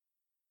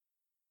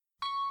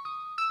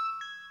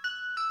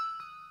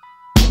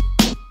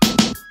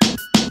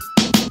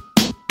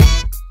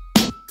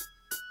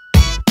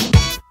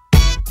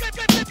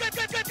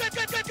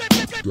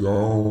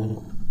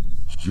Don't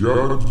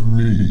judge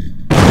me.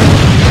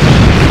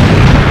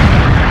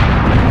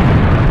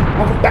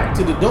 Welcome back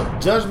to the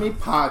Don't Judge Me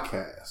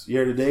podcast.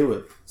 You're here today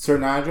with Sir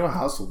Nigel,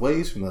 House of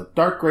Ways from the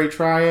Dark Gray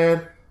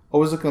Triad.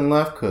 Always looking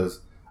left because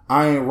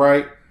I ain't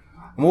right.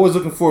 I'm always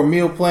looking for a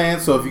meal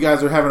plan, so if you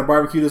guys are having a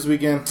barbecue this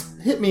weekend,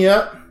 hit me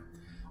up.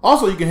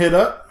 Also, you can hit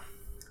up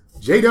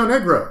J Del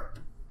Negro.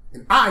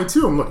 And I,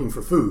 too, am looking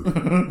for food.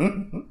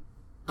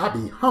 I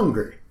be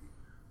hungry.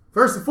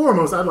 First and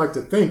foremost, I'd like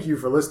to thank you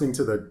for listening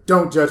to the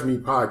Don't Judge Me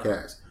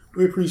podcast.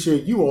 We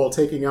appreciate you all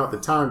taking out the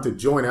time to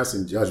join us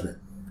in judgment.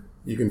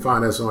 You can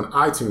find us on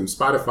iTunes,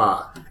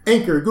 Spotify,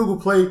 Anchor, Google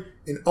Play,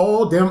 and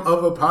all them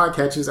other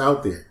podcatchers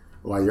out there.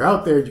 While you're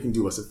out there, you can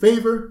do us a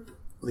favor,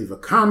 leave a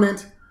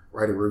comment,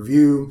 write a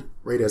review,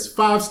 rate us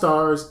 5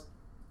 stars,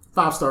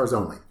 5 stars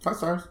only. 5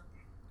 stars.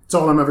 That's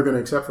all I'm ever going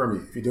to accept from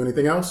you. If you do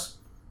anything else,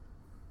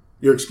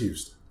 you're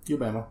excused. You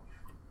Bama.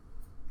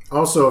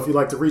 Also, if you'd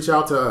like to reach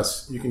out to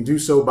us, you can do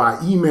so by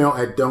email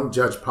at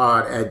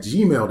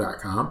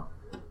don'tjudgepod@gmail.com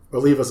or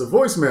leave us a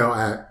voicemail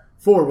at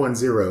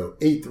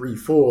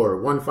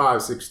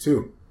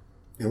 410-834-1562.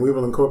 And we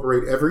will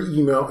incorporate every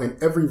email and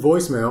every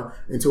voicemail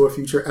into a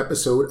future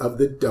episode of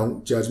the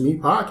Don't Judge Me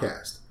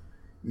podcast.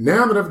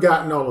 Now that I've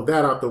gotten all of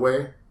that out the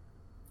way,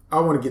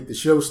 I want to get the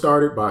show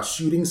started by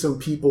shooting some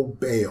people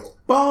bail.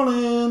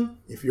 Ballin'.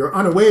 If you're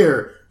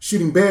unaware,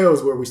 shooting bail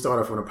is where we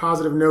start off on a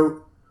positive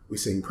note. We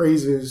sing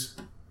praises.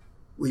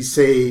 We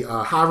say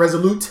high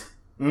resolute.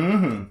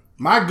 Mm-hmm.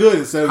 My good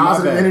instead of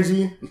positive my bad.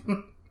 energy.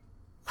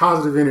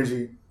 Positive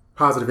energy.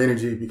 Positive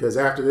energy. Because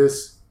after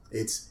this,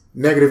 it's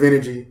negative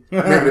energy,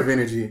 negative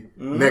energy,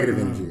 negative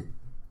energy.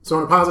 So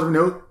on a positive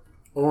note,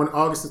 on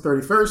August the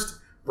 31st,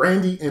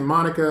 Brandy and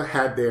Monica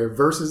had their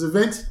Versus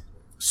event,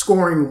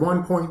 scoring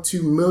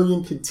 1.2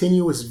 million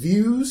continuous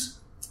views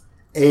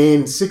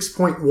and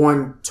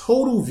 6.1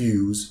 total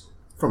views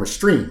from a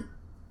stream.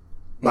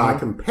 By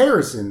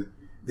comparison,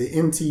 the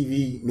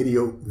MTV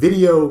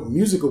Video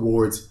Music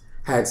Awards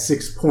had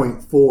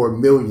 6.4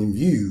 million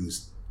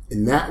views,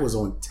 and that was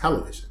on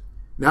television.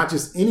 Not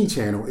just any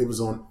channel, it was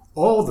on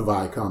all the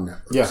Viacom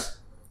networks. Yeah.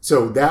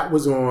 So that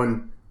was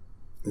on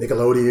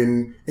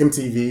Nickelodeon,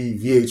 MTV,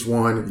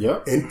 VH1,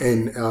 Yep.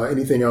 and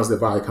anything else that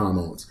Viacom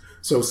owns.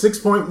 So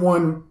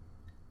 6.1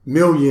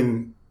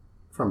 million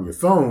from your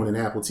phone and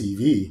Apple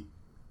TV,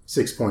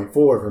 6.4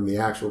 from the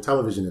actual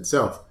television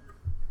itself.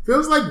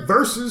 Feels like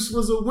Versus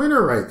was a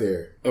winner right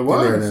there. It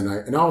was. There that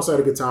night. And I also had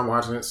a good time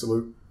watching it.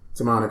 Salute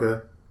to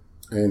Monica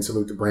and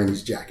salute to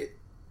Brandy's jacket.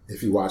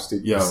 If you watched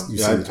it, you see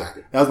the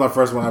jacket. That was my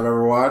first one I've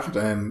ever watched,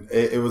 and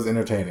it was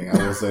entertaining. I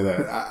will say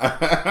that.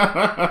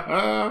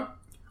 I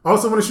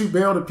also want to shoot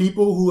bail to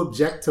people who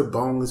object to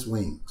boneless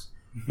wings.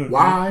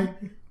 Why?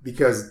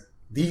 Because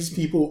these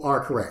people are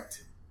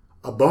correct.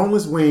 A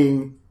boneless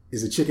wing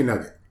is a chicken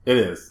nugget. It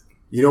is.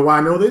 You know why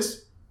I know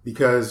this?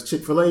 Because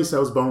Chick-fil-A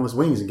sells boneless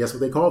wings, and guess what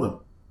they call them?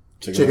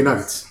 Chicken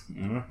nuggets.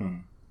 Mm-hmm.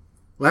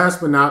 Last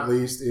but not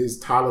least is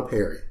Tyler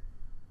Perry.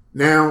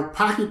 Now,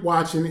 pocket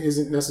watching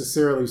isn't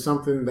necessarily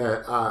something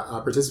that I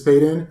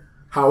participate in.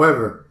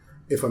 However,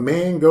 if a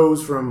man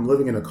goes from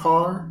living in a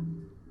car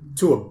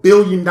to $1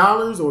 billion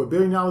or $1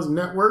 billion in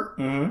net worth,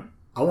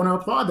 I want to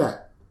applaud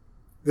that.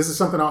 This is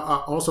something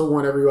I also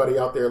want everybody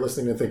out there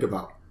listening to think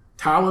about.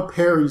 Tyler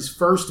Perry's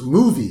first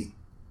movie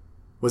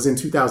was in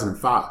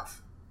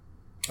 2005.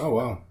 Oh,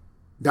 wow.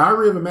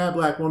 Diary of a Mad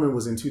Black Woman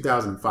was in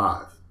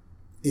 2005.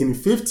 In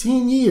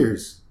 15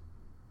 years,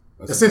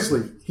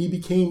 essentially, he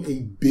became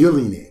a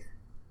billionaire.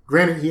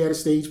 Granted, he had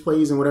stage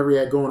plays and whatever he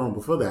had going on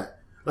before that.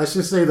 Let's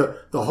just say the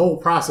whole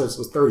process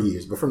was 30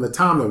 years. But from the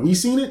time that we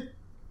seen it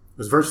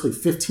was virtually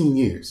 15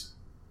 years.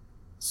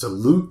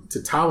 Salute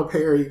to Tyler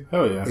Perry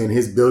and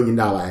his $1 billion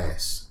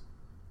ass.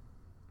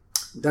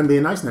 Done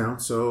being nice now,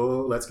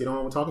 so let's get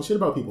on with talking shit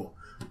about people.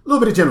 A little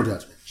bit of gentle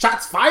judgment.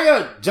 Shots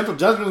fired! Gentle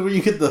judgment is where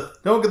you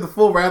don't get the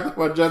full wrath of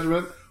our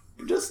judgment.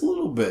 Just a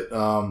little bit.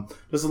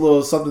 Just a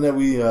little something that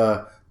we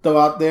throw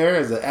out there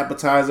as an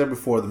appetizer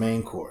before the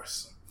main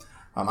course.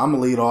 I'm going to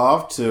lead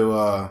off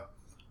to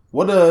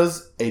what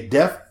does a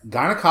deaf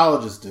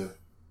gynecologist do?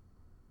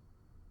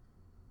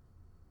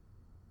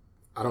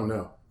 I don't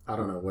know.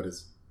 What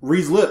is...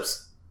 Reads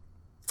lips.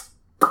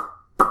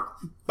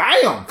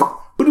 Bam!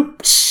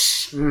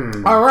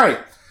 All right.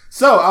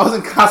 So I was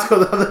in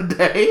Costco the other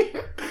day,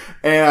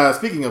 and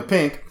speaking of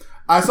pink,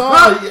 I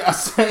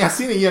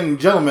seen a young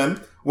gentleman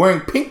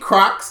wearing pink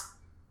Crocs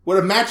with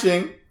a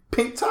matching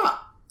pink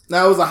top.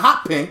 Now it was a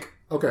hot pink.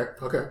 Okay.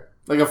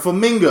 Like a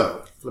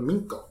flamingo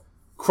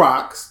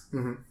Crocs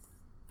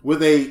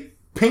with a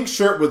pink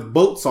shirt with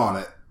boats on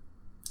it.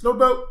 No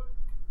boat.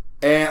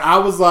 And I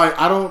was like,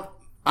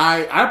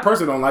 I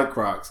personally don't like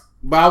Crocs,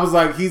 but I was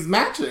like, he's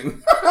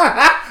matching.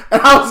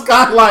 And I was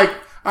kind of like,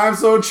 I'm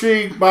so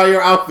intrigued by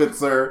your outfit,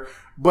 sir,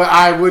 but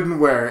I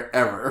wouldn't wear it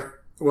ever.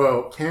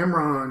 Well,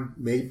 Cameron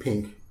made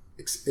pink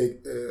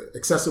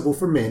accessible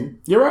for men.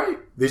 You're right.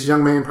 This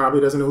young man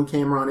probably doesn't know who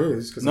Cameron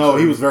is. No,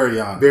 he was very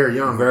young. Very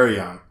young. Very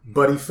young.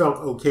 But he felt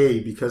okay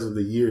because of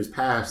the years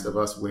past of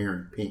us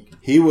wearing pink.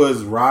 He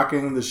was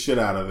rocking the shit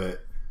out of it.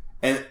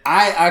 And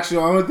the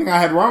only thing I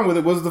had wrong with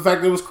it was the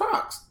fact that it was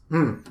Crocs.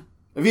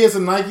 If he had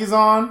some Nikes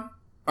on,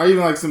 or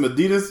even like some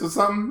Adidas or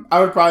something, I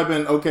would probably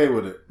been okay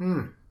with it.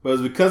 But it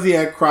was because he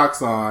had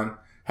Crocs on,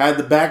 had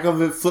the back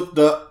of it flipped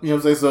up, you know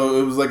what I'm saying? So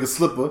it was like a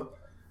slipper.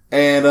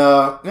 And,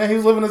 he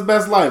was living his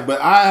best life. But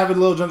I have a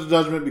little gentle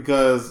judgment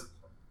because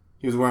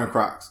he was wearing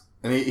Crocs.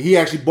 And he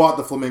actually bought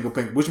the flamingo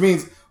pink, which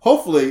means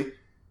hopefully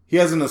he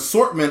has an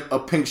assortment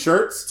of pink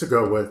shirts to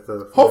go with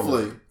the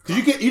hopefully.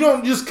 Because you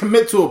don't just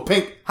commit to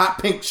hot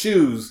pink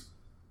shoes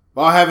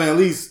while having at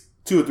least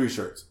 2 or 3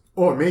 shirts.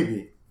 Or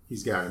maybe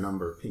he's got a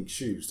number of pink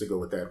shoes to go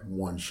with that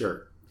one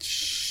shirt.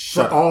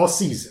 For all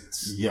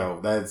seasons. Yo,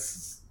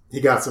 that's...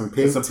 He got some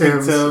pink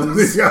Tims.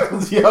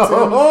 Yo!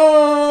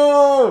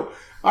 Oh!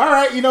 All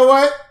right, you know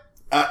what?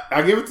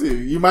 I give it to you.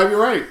 You might be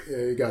right.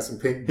 Yeah, he got some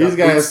pink... He's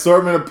got an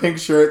assortment of pink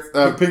shirts,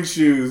 pink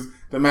shoes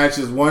that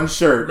matches one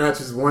shirt.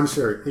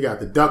 He got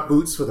the duck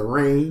boots for the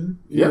rain.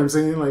 You know what I'm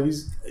saying? Like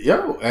he's...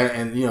 Yo,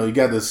 and you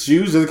got the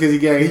shoes just because he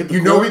got hit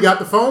the he got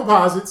the phone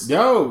posits.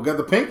 Yo, got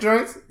the pink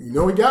joints. You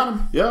know he got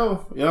them.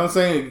 Yo, you know what I'm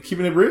saying?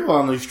 Keeping it real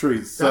on these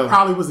streets. That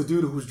probably was the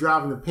dude who was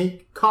driving the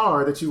pink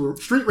car that you were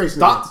street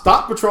racing against.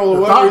 Thought Patrol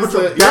or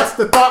whatever. That's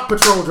the Thought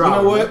Patrol driver.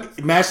 You know what?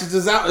 It matches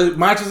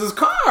his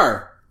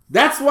car.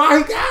 That's why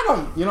he got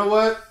him. You know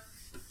what?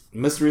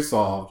 Mystery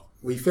solved.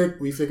 We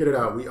figured it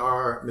out. We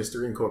are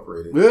Mystery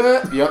Incorporated.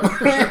 Yep.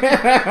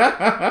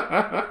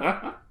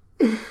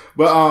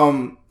 But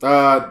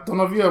don't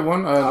know if you have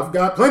one. I've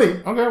got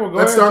plenty. Okay, well go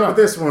Let's ahead. start with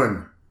this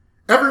one.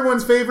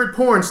 Everyone's favorite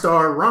porn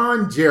star,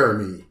 Ron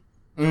Jeremy.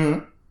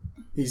 Mm-hmm.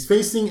 He's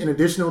facing an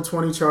additional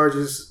 20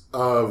 charges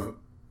of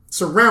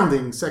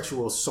surrounding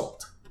sexual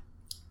assault.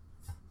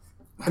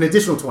 An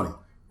additional 20.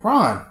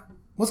 Ron,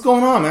 what's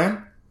going on,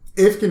 man?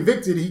 If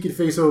convicted, he could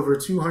face over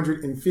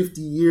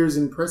 250 years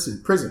in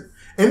prison.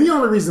 And the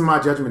only reason my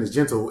judgment is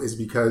gentle is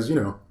because,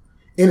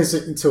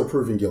 innocent until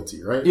proven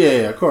guilty, right?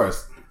 Yeah, of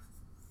course.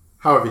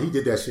 However, he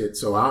did that shit,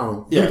 so I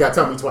don't... You got to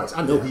tell me twice.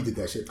 I know he did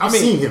that shit. I've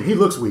seen him. He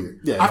looks weird.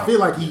 Yeah, I feel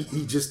like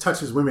he just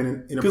touches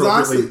women inappropriately. Because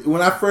honestly,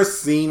 when I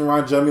first seen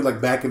Ron Jeremy,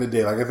 like back in the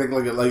day, like I think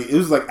like it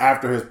was like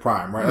after his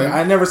prime, right? Like,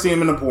 I never seen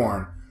him in a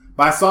porn,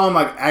 but I saw him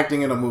like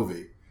acting in a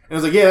movie. And I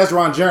was like, yeah, that's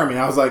Ron Jeremy.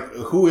 I was like,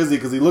 who is he?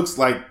 Because he looks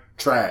like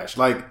trash.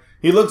 Like,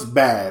 he looks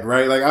bad,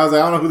 right? Like, I was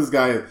like, I don't know who this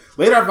guy is.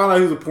 Later, I found out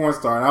he was a porn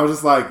star, and I was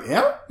just like,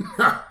 him?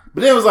 But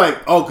then it was like,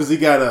 oh, because he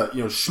got a,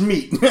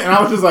 schmeat. And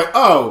I was just like,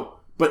 oh,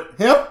 but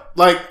him?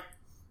 Like,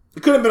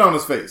 it couldn't have been on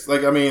his face.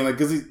 Like, I mean, like,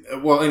 because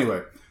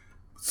anyway.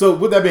 So,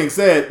 with that being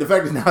said, the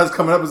fact that now it's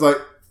coming up is like,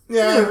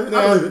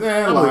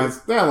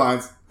 that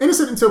lines.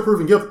 Innocent until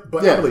proven guilty,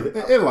 but I believe it.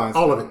 It lines.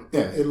 All of it.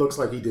 Yeah. It looks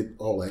like he did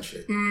all that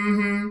shit.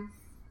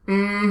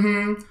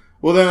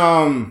 Well, then,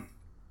 I'm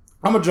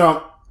going to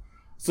jump.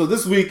 So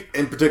this week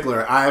in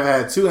particular, I've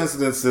had 2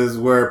 incidences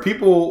where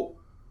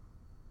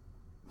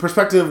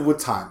perspective with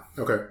time.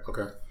 Okay.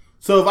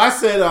 So if I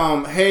said,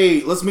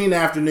 hey, let's meet in the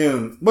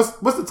afternoon, what's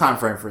the time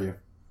frame for you?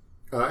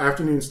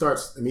 Afternoon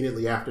starts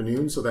immediately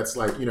afternoon, so that's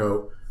like,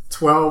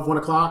 12, 1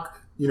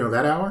 o'clock,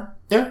 that hour?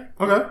 Yeah,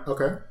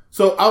 okay.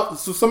 So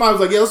somebody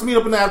was like, yeah, let's meet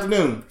up in the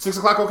afternoon. 6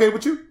 o'clock okay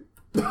with you?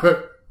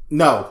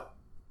 No.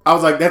 I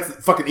was like,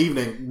 that's fucking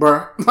evening,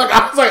 bruh. Like,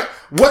 I was like,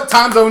 what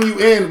time zone you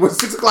in where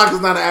 6 o'clock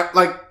is not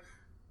like...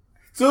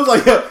 So it was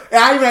like, yeah,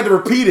 I even had to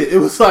repeat it. It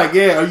was like,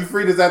 yeah, are you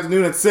free this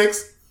afternoon at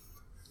 6?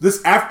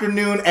 This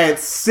afternoon at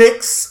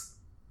 6?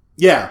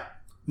 Yeah.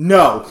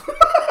 No.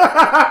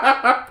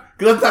 Because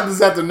that's not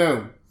this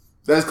afternoon.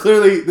 That's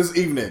clearly this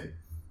evening.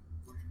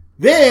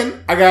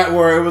 Then I got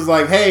where it was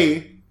like,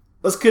 hey,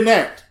 let's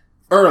connect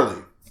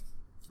early.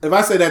 If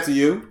I say that to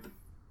you,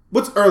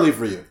 what's early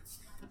for you?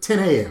 10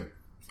 a.m.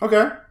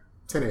 Okay.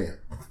 10 a.m.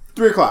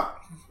 3 o'clock.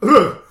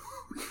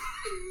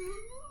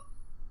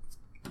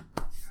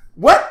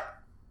 What?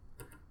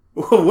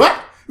 What?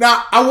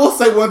 Now, I will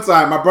say one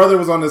time, my brother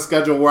was on the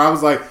schedule where I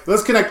was like,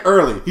 let's connect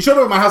early. He showed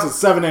up at my house at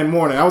 7 in the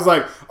morning. I was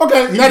like,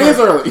 okay, that is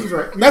early. He's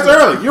right. That's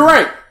early. You're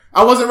right.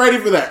 I wasn't ready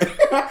for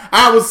that.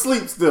 I was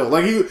asleep still.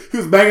 Like, he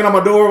was banging on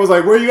my door, was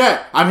like, where you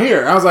at? I'm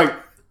here. I was like,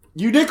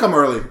 you did come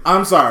early.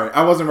 I'm sorry.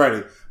 I wasn't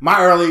ready. My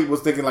early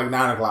was thinking like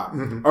 9 o'clock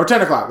or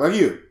 10 o'clock, like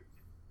you.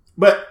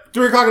 But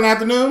 3 o'clock in the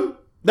afternoon,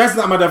 that's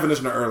not my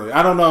definition of early.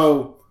 I don't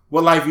know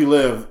what life you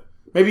live.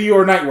 Maybe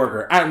you're a night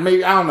worker. I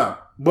don't know.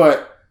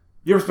 But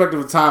your perspective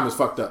of time is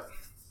fucked up.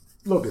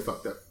 A little bit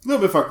fucked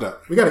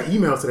up. We got an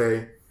email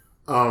today,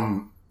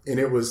 and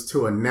it was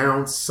to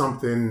announce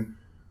something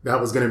that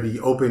was going to be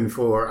open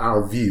for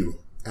our view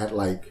at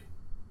like...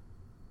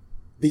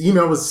 The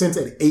email was sent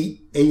at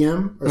 8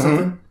 a.m. or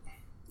something.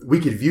 We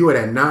could view it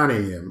at 9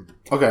 a.m.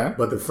 Okay.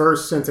 But the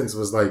first sentence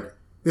was like,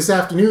 this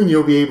afternoon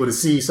you'll be able to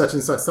see such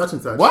and such, such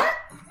and such. What?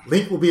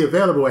 Link will be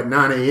available at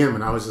 9 a.m.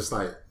 And I was just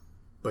like,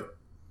 but...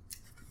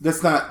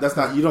 That's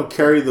not, you don't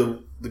carry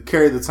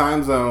the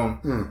time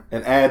zone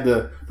and add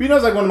the... But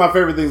it's like one of my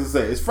favorite things to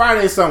say. It's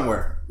Friday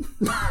somewhere.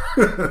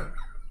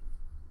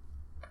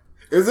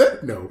 Is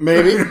it? No.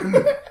 Maybe.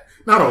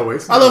 Not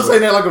always. I love saying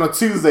that like on a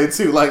Tuesday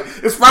too. Like,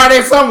 it's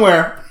Friday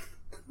somewhere.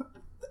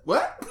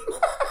 What?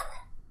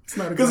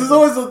 Because there's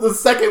always the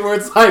second where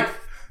it's like,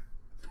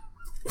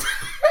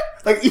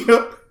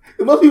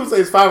 most people say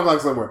it's 5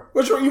 o'clock somewhere,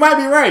 which you might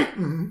be right.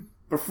 Mm-hmm.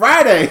 But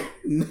Friday,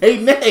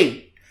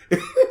 nay.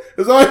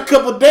 There's only a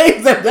couple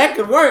days that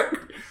could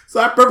work. So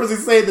I purposely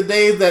say the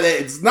days that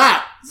it's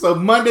not. So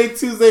Monday,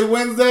 Tuesday,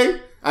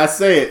 Wednesday, I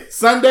say it.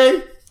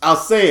 Sunday, I'll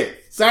say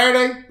it.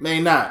 Saturday,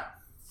 may not.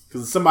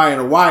 Because somebody in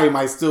Hawaii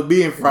might still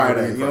be in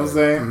Friday. You know what I'm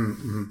saying?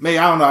 Mm-hmm. Maybe,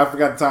 I don't know. I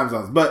forgot the time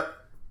zones.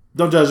 But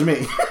don't judge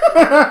me.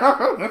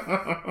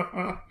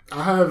 I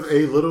have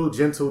a little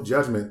gentle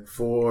judgment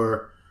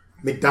for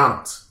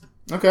McDonald's.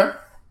 Okay.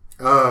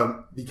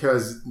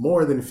 Because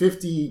more than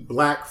 50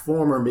 black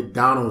former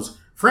McDonald's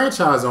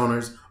franchise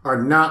owners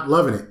are not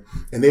loving it.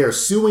 And they are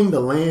suing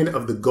the land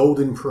of the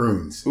golden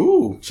prunes.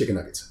 Ooh. Chicken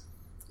nuggets.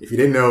 If you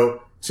didn't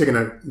know,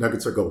 chicken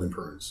nuggets are golden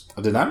prunes.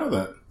 I did not know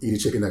that. Eat a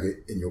chicken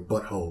nugget in your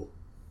butthole.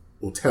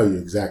 Will tell you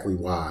exactly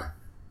why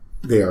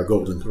they are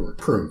golden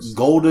prunes.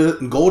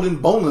 Golden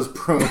boneless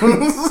prunes.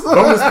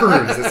 Boneless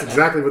prunes. That's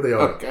exactly what they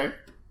are.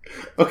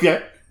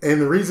 Okay.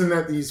 And the reason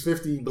that these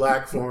 50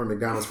 black former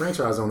McDonald's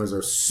franchise owners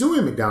are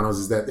suing McDonald's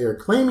is that they're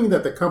claiming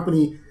that the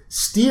company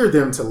steered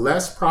them to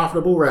less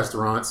profitable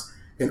restaurants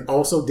and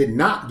also did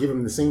not give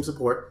them the same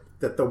support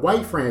that the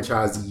white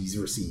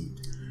franchisees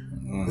received.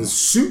 The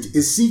suit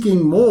is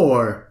seeking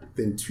more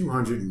than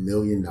 $200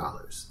 million.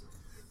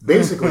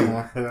 Basically,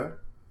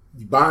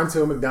 you buy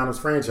into a McDonald's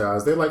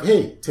franchise, they're like,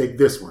 hey, take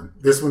this one.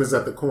 This one is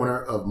at the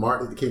corner of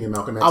Martin Luther King and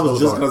Malcolm X. I was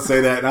just going to say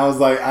that, and I was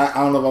like, I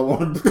don't know if I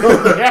want to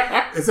go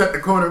there. It's at the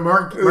corner of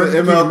Martin Luther King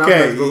and Malcolm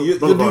X.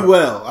 You'll do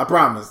well, I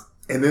promise.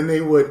 And then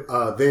they would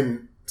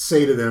then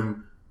say to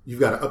them, you've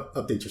got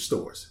to update your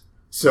stores.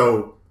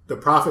 So the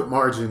profit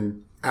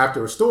margin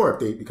after a store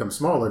update becomes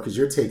smaller because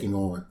you're taking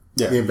on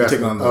the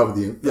investment of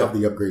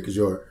the upgrade because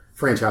you're a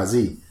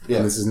franchisee. Yeah.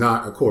 And this is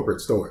not a corporate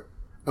store.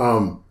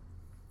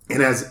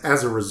 And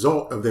as a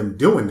result of them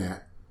doing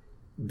that,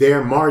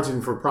 their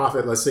margin for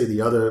profit, let's say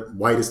the other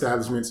white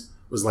establishments,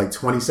 was like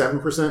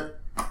 27%.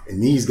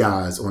 And these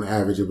guys, on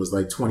average, it was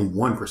like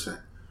 21%.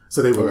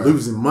 So they were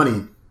losing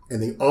money.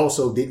 And they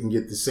also didn't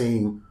get the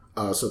same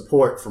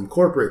support from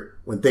corporate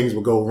when things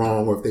would go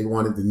wrong or if they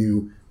wanted the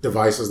new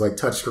devices like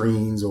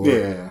touchscreens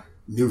or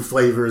new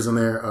flavors on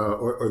there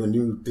or the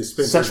new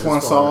dispensers.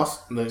 Szechuan sauce.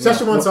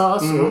 Szechuan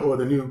sauce or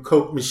the new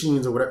Coke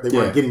machines or whatever. They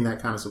weren't getting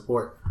that kind of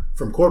support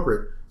from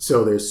corporate.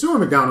 So they're suing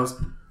McDonald's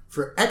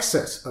for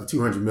excess of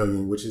 $200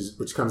 million,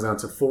 which comes down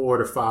to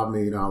 $4 to $5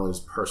 million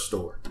per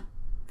store.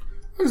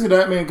 I can see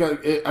that. I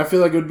mean, I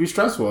feel like it would be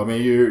stressful. I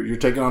mean, you're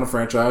taking on a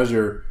franchise.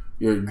 You're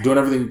doing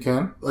everything you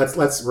can.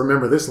 Let's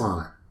remember this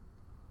line: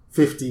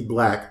 50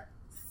 black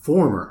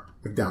former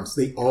McDonald's.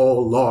 They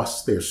all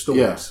lost their stores.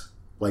 Yeah.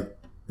 Like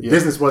the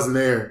business wasn't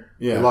there.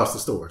 Yeah. They lost the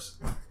stores.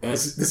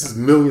 This is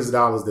millions of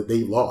dollars that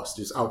they lost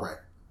just outright.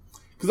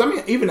 Because, I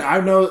mean, even I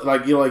know,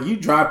 like, you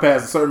drive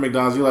past a certain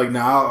McDonald's, you're like,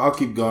 nah, I'll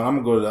keep going.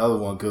 I'm going to go to the other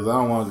one because I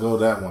don't want to go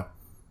to that one.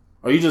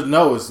 Or you just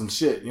know it's some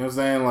shit. You know what I'm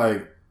saying?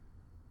 Like,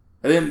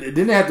 and then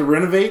didn't they have to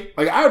renovate?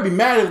 Like, I would be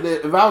mad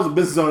if I was a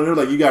business owner, they're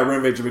like, you got to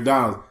renovate your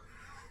McDonald's.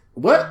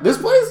 What? This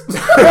place?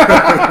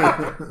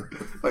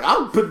 Like,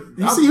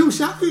 see who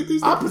shot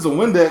these? I'll put some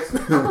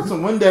Windex. I'll put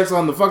some Windex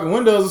on the fucking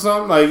windows or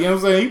something. Like, you know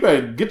what I'm saying? You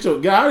better get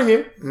out of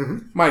here. Mm-hmm.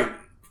 Might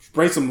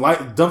spray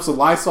dump some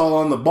Lysol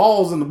on the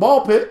balls in the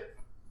ball pit.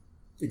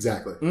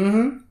 Exactly.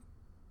 Mm-hmm.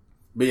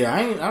 But yeah,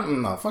 I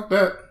don't know. Fuck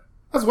that.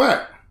 That's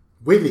whack.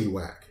 Wiggity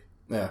whack.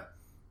 Yeah.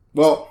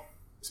 Well,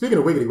 speaking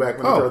of wiggity whack,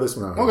 let me throw this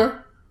one out. Okay.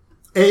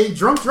 A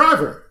drunk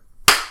driver.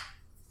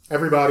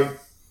 Everybody,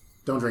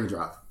 don't drink and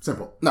drive.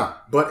 Simple. No.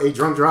 But a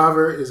drunk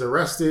driver is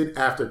arrested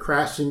after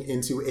crashing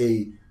into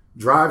a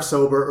drive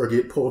sober or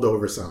get pulled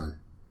over sign.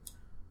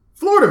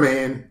 Florida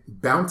man,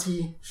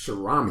 Bounty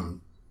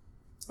Sharami.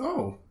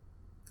 Oh.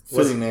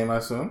 Fitting name, I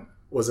assume.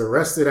 Was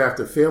arrested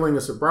after failing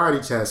a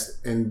sobriety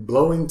test and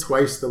blowing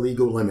twice the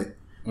legal limit.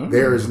 Mm-hmm.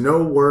 There is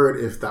no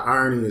word if the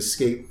irony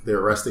escaped the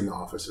arresting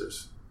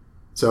officers.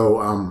 So,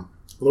 a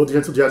little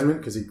gentle judgment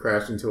because he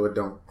crashed into a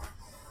don't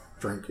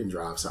drink and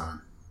drive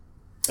sign.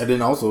 And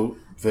then also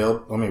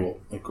failed. I mean,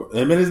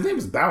 his name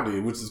is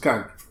Bounty, which is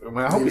kind of.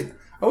 I mean,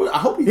 I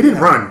hope he didn't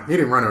run. He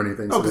didn't run or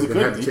anything. Oh,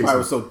 because he probably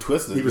was so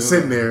twisted. He was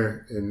sitting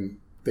there and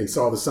they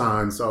saw the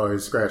sign, saw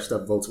his scratched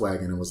up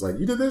Volkswagen, and was like,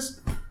 "You did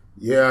this?"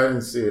 Yeah, I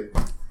didn't see it.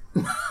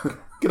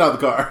 Get out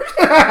of the car.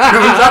 No, he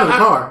was out of the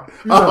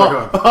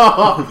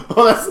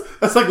car.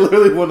 That's like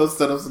literally one of those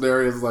setup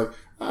scenarios. Like,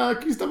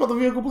 can you step out the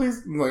vehicle,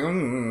 please? I'm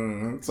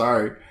like,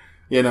 sorry.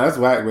 Yeah, no, that's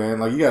whack, man.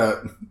 Like, you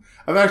gotta.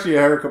 I've actually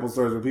heard a couple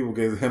stories where people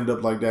get hemmed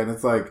up like that, and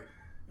it's like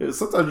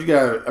sometimes you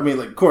gotta. I mean,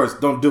 like, of course,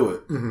 don't do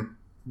it. Mm-hmm.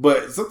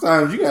 But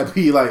sometimes you gotta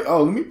be like,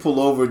 oh, let me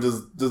pull over,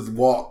 just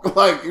walk.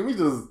 Like, let me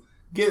just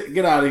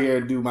get out of here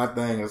and do my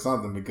thing or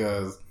something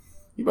because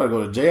you better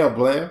go to jail,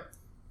 player.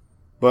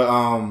 But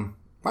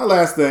my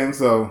last thing,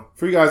 so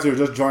for you guys who are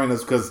just joining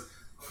us, because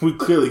we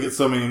clearly get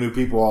so many new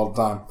people all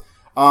the time.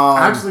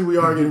 Actually, we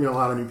are getting a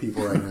lot of new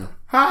people right now.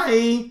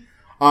 Hi!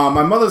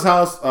 My mother's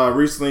house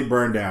recently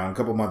burned down a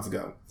couple months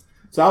ago.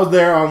 So I was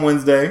there on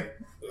Wednesday,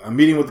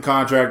 meeting with the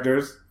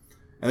contractors,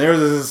 and there was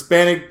this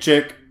Hispanic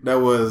chick that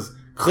was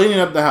cleaning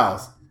up the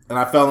house, and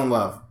I fell in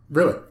love.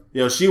 Really?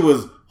 She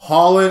was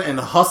hauling and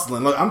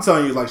hustling. Look, I'm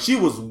telling you, like, she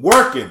was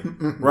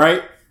working,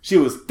 right? She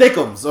was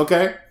thickums,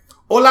 okay?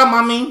 Hola,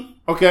 mami,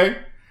 okay?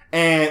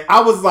 And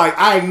I was like,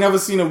 I ain't never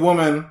seen a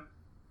woman,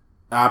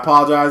 I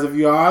apologize if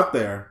you are out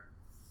there,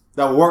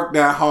 that worked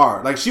that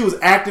hard. Like, she was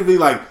actively,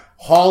 like,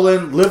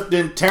 hauling,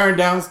 lifting, tearing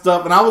down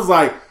stuff. And I was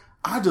like,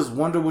 I just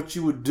wonder what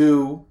you would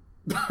do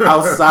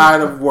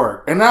outside of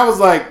work. And I was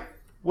like,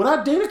 would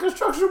I date a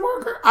construction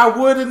worker? I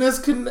would in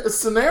this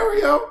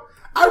scenario.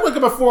 I'd wake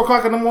up at 4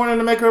 o'clock in the morning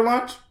to make her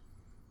lunch.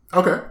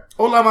 Okay.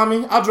 Hola,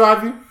 mommy. I'll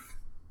drive you.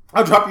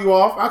 I'll drop you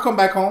off. I'll come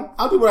back home.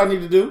 I'll do what I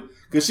need to do.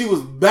 Because she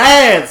was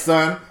bad,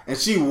 son. And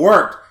she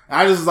worked. And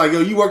I just was like,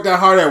 yo, you worked that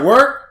hard at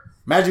work?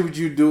 Imagine what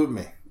you'd do with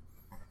me.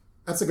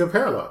 That's a good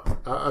parallel.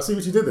 I see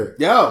what you did there.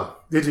 Yo.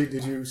 Did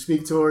you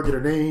speak to her, get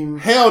her name?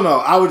 Hell no.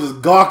 I was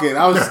just gawking.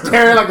 I was just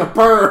staring like a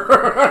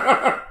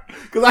perv.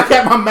 Because I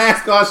got my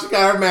mask on. She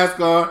got her mask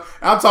on.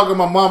 I'm talking to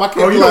my mom. I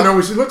can't. Oh, you don't know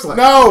what she looks like?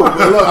 No.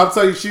 But look, I'm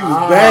telling you, she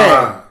was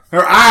bad.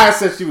 Her eyes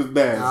said she was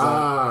bad.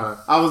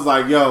 So I was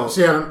like, yo.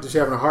 Did she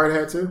have a hard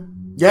hat too?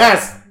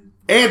 Yes.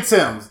 And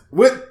Tim's.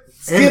 With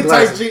skin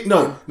tight jeans.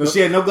 No, she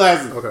had no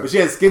glasses. Okay. But she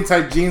had skin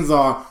tight jeans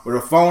on with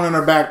her phone in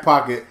her back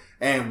pocket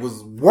and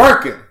was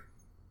working.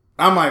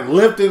 I'm like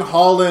lifting,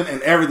 hauling,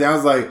 and everything. I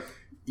was like,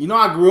 you know,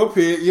 I grew up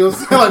here. You know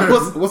what I'm saying?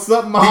 Like, what's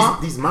up,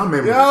 mom? These my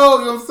memories. Yo,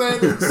 you know what I'm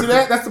saying? See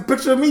that? That's a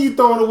picture of me you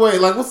throwing away.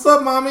 Like, what's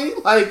up, mommy?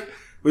 Like,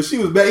 but she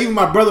was bad. Even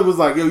my brother was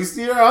like, yo, you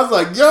see her? I was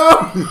like,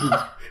 yo.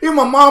 Even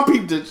my mom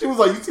peeped it. She was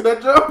like, you see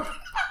that, Joe? I was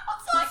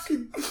like,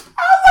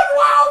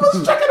 wow, I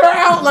was checking her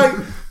out. Like,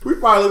 we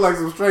probably look like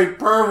some straight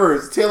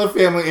perverts. Taylor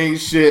family ain't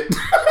shit.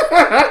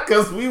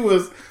 Because we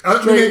was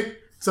straight.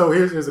 So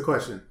here's a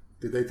question.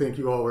 Did they think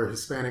you all were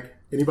Hispanic?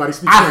 Anybody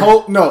speak Spanish? I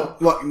hope, no.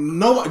 Look,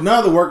 none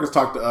of the workers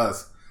talked to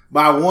us.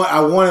 But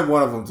I wanted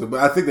one of them to.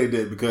 But I think they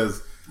did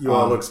because you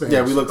all look Spanish.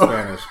 Yeah, we look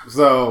Spanish.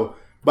 So,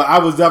 but I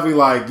was definitely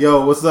like,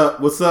 yo, what's up?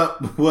 What's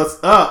up? What's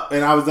up?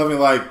 And I was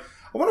definitely like,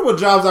 I wonder what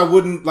jobs I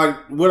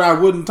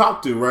wouldn't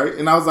talk to, right?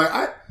 And I was like,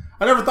 I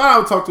never thought I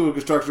would talk to a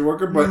construction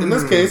worker, but in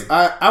this case,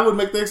 I would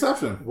make the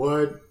exception.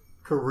 What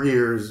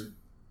careers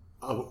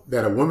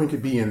that a woman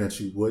could be in that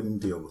you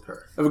wouldn't deal with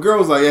her? If a girl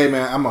was like, hey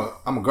man,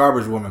 I'm a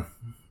garbage woman.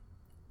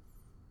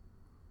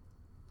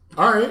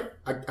 All right,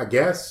 I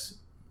guess.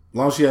 As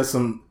long as she has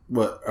some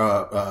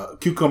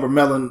cucumber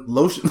melon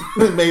lotion,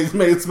 it made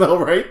it smell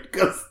right.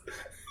 Because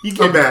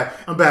I'm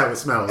bad with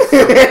smells.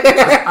 So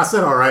I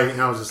said all right,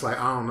 and I was just like,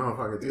 I don't know if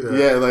I could do that.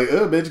 Yeah, like,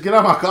 bitch, get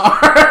out of my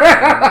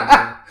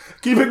car.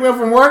 Can you pick me up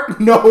from work?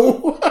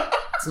 No.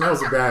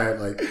 Smells are bad.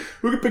 Like,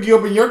 we can pick you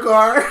up in your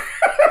car.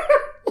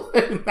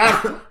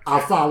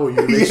 I'll follow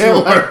you. Make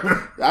sure.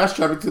 Like, I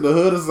strap it to the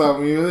hood or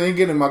something. You ain't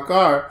getting in my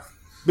car.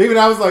 Maybe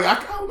I was like,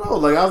 I don't know.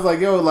 Like, I was like,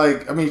 yo,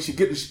 like, I mean,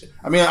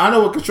 I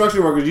know what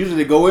construction workers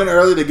usually go in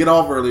early, they get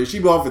off early. She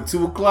be off at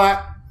 2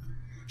 o'clock.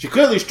 She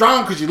clearly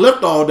strong because she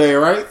lift all day,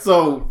 right?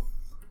 So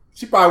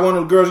she probably one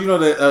of those girls, you know,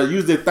 that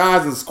use their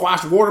thighs and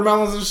squash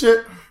watermelons and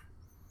shit.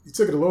 You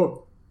took it a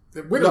little.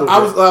 I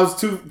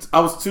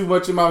was too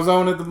much in my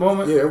zone at the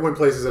moment. Yeah, it went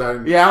places that I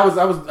didn't. Yeah, I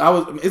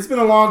was. It's been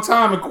a long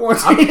time in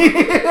quarantine.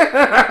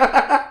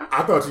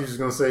 I thought you were just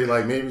gonna say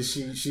like maybe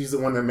she's the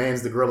one that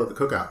mans the grill at the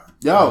cookout.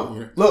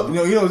 Yo, look, you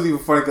know what's even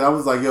funny? Cause I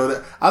was like,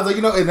 I was like,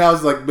 and I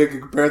was like making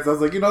comparisons. I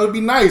was like, it'd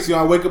be nice.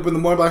 I wake up in the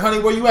morning, like, honey,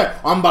 where you at?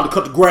 I'm about to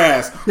cut the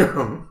grass.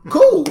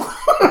 Cool.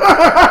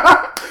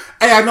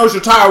 Hey, I noticed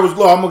your tire was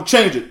low. I'm gonna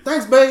change it.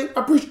 Thanks, babe.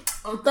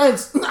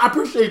 Thanks. I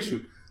appreciate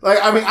you. Like,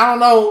 I mean, I don't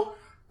know.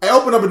 It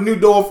opened up a new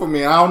door for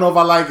me. I don't know if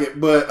I like it,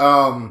 but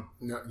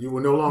no, you will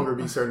no longer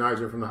be Sir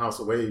Nigel from the House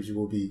of Waves. You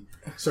will be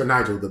Sir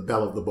Nigel, the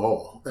belle of the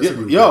ball.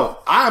 Yo,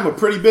 I am a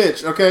pretty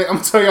bitch. Okay, I'm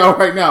telling y'all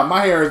right now.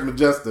 My hair is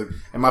majestic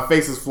and my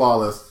face is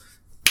flawless.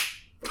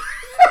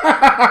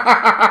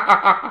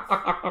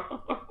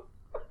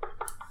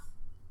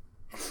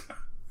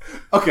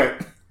 Okay,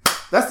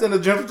 that's the end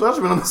of Gentle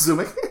Judgment. I'm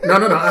assuming. No.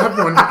 I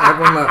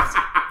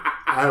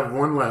have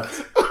one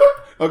left.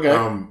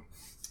 Okay.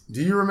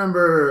 Do you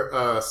remember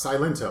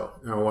Silento?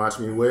 Watch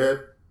Me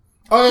Whip.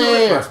 Oh,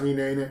 yeah. Watch Me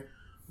Name It.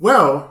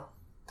 Well,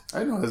 I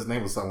didn't know his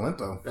name was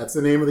Silento. That's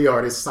the name of the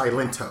artist,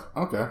 Silento.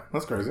 Okay,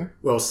 that's crazy.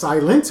 Well,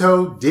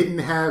 Silento didn't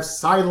have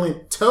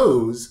silent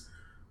toes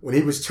when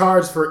he was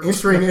charged for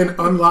entering an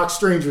unlocked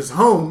stranger's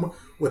home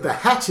with a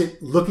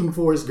hatchet looking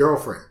for his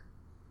girlfriend.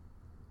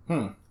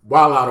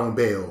 While out on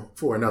bail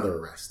for another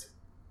arrest.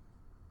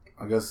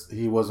 I guess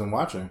he wasn't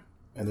watching,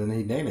 and then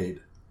he nay-nayed.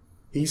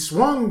 He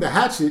swung the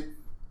hatchet,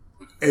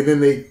 and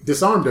then they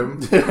disarmed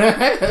him,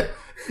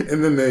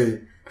 and then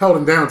they held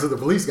him down till the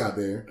police got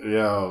there.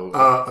 Yo.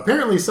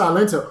 Apparently,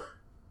 Silento...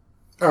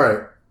 All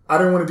right, I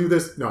didn't want to do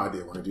this. No, I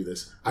did want to do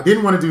this. I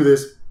didn't want to do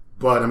this,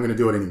 but I'm going to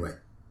do it anyway.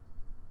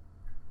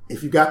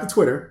 If you got the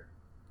Twitter,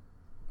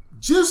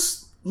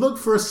 just look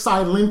for a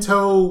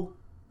Silento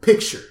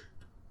picture.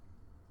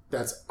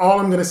 That's all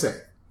I'm going to say.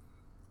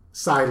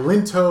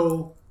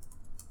 Silento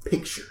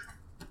picture.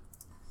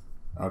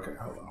 Okay,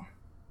 hold on.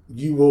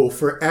 You will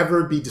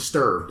forever be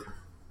disturbed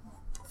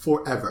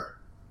forever.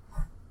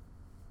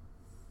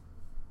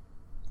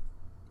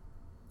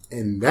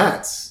 And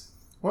that's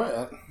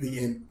What?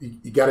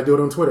 you got to do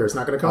it on Twitter. It's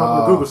not going to come up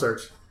in the Google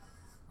search.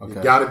 Okay.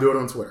 You got to do it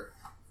on Twitter.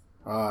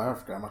 I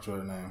forgot my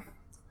Twitter name.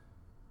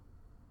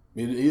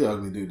 He's an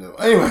ugly dude, though.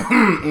 Anyway.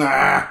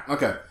 Nah.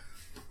 Okay.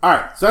 All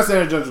right. So that's the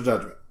interjudgmental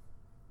judgment.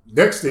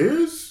 Next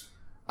is...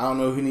 I don't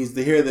know who needs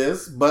to hear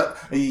this, but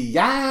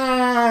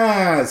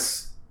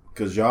yes!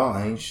 Because y'all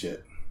ain't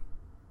shit.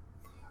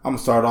 I'm going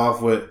to start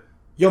off with,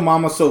 your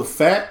mama's so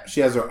fat, she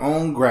has her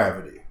own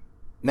gravity.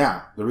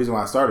 Now, the reason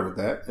why I started with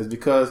that is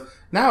because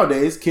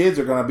nowadays, kids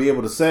are going to be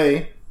able to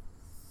say,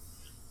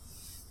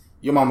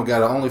 your mama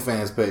got an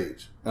OnlyFans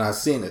page. And I've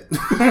seen it.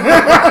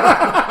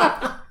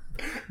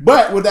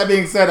 But with that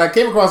being said, I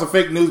came across a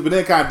fake news, but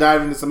then kind of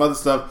dived into some other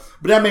stuff.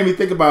 But that made me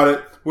think about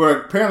it,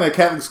 where apparently a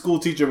Catholic school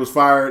teacher was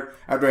fired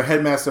after a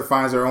headmaster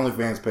finds her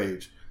OnlyFans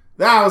page.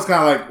 That was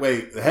kind of like,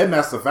 wait, the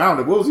headmaster found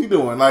it. What was he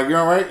doing? Like, you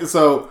know, right?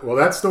 So, well,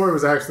 that story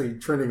was actually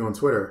trending on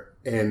Twitter,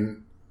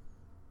 and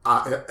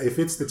if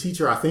it's the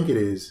teacher I think it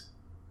is,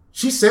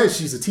 she says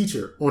she's a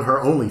teacher on her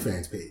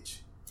OnlyFans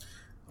page.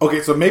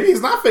 okay, so maybe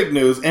it's not fake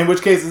news, in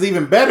which case it's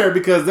even better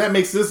because that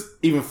makes this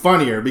even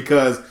funnier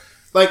because,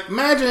 like,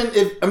 imagine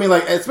if, I mean,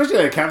 like, especially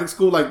at a Catholic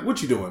school, like, what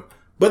you doing?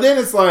 But then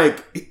it's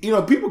like, you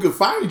know, people could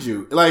find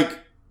you. Like,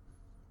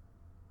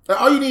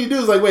 all you need to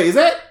do is like, wait, is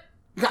that,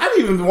 I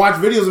didn't even watch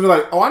videos and be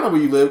like, oh, I know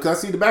where you live because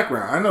I see the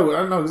background. I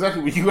know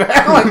exactly where you at.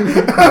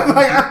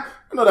 I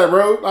know that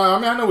road. I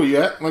mean, I know where you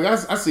at. Like,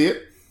 I see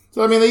it.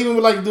 So, I mean, even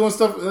with like doing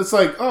stuff, it's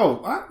like,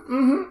 oh,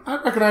 I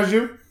recognize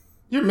you.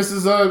 You're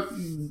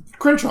Mrs.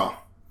 Crenshaw.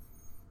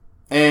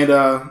 And,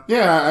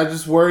 yeah, I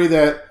just worry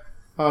that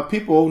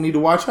people need to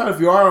watch out.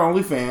 If you are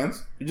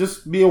OnlyFans,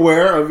 just be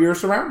aware of your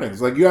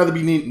surroundings. Like, you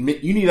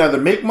need to either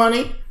make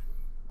money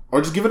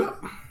or just give it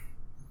up.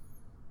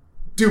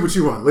 Do what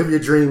you want. Live your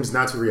dreams,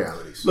 not your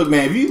realities. Look,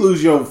 man, if you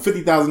lose your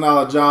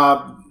 $50,000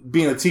 job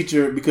being a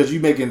teacher because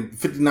you're making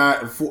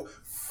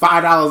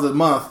 $5 a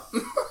month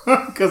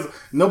because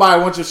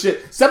nobody wants your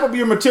shit, step up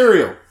your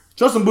material.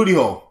 Show some booty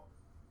hole.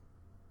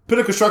 Put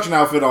a construction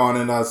outfit on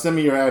and send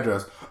me your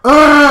address.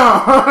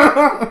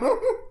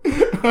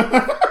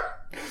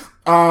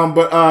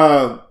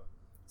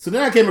 So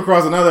then I came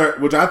across another,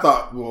 which I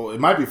thought, well,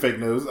 it might be fake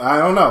news. I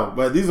don't know,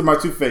 but these are my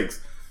two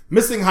fakes.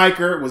 Missing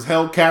hiker was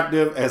held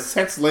captive as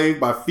sex slave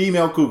by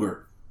female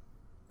cougar.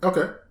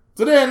 Okay.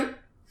 So then,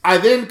 I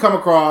come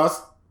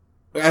across,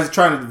 as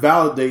trying to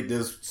validate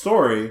this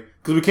story,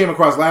 because we came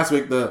across last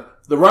week the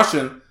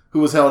Russian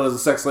who was held as a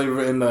sex slave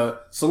in the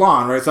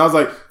salon, right? So I was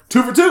like,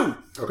 2 for 2.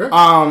 Okay.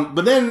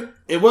 But then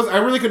I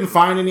really couldn't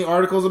find any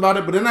articles about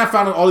it, but then I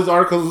found all these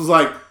articles was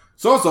like,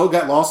 so-and-so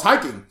got lost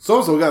hiking.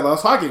 So-and-so got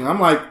lost hiking. I'm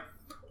like,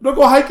 don't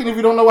go hiking if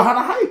you don't know how to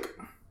hike.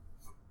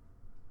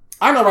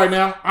 I know right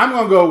now, I'm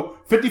going to go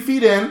 50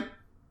 feet in,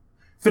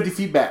 50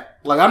 feet back.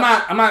 Like, I'm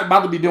not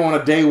about to be doing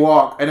a day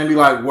walk and then be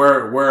like,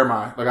 where am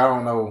I? Like, I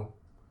don't know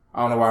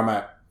where I'm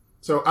at.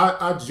 So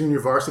I junior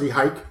varsity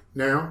hike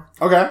now.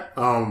 Okay.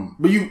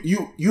 But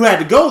you had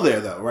to go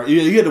there though, right?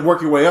 You had to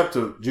work your way up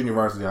to junior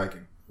varsity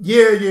hiking.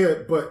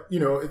 Yeah. But, you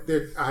know,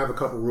 I have a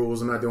couple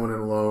rules. I'm not doing it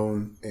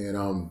alone.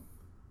 And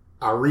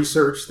I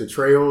research the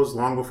trails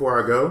long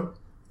before I go.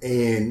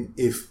 And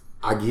if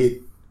I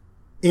get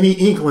any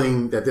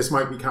inkling that this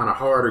might be kind of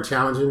hard or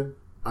challenging,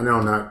 I know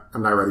I'm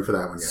not ready for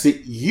that one yet.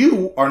 See,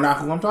 you are not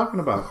who I'm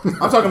talking about.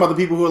 I'm talking about the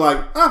people who are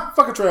like,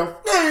 fuck a trail.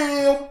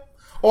 Damn.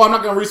 Or I'm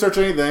not going to research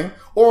anything.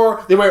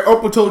 Or they wear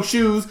open-toed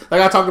shoes, like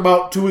I talked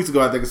about 2 weeks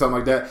ago, I think, or something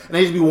like that. And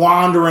they just be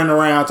wandering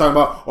around talking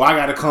about, I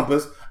got a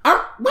compass.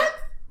 What?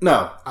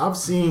 No. I've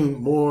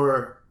seen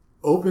more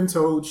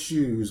open-toed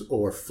shoes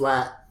or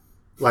flat,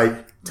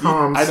 like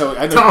Tom's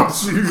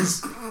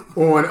shoes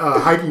on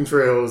hiking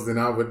trails than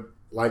I would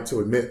like to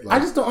admit. Like,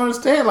 I just don't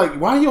understand. Like,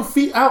 why are your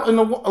feet out in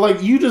the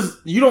like? You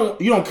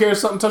don't care if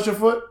something touch your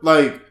foot.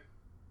 Like,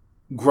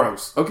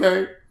 gross.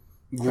 Okay,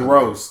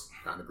 gross.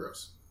 Kind of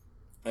gross.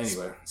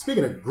 Anyway,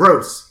 speaking of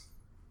gross,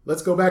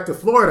 let's go back to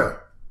Florida.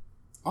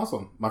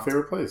 Awesome, my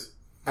favorite place.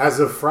 As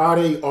of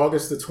Friday,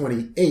 August the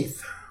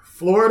 28th,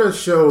 Florida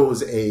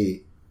shows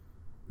a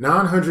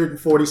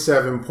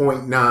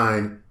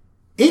 947.9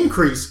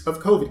 increase of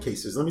COVID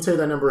cases. Let me tell you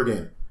that number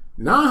again.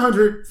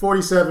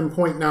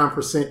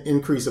 947.9%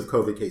 increase of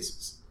COVID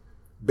cases.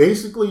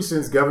 Basically,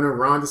 since Governor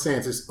Ron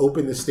DeSantis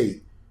opened the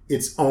state,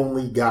 it's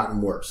only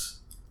gotten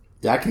worse.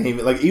 Yeah, I can't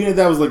even, like, even if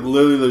that was like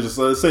literally just,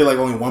 let's say like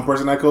only one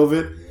person had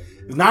COVID,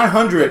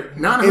 900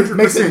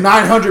 makes it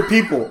 900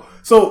 people.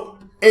 So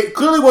it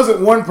clearly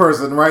wasn't one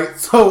person, right?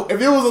 So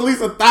if it was at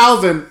least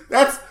 1,000,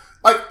 that's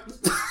like,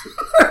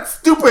 that's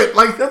stupid.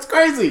 Like, that's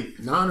crazy.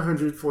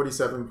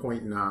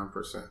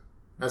 947.9%.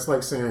 That's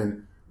like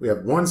saying we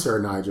have one Sir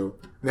Nigel.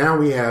 Now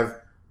we have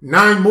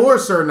 9 more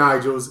Sir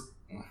Nigels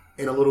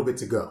and a little bit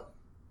to go.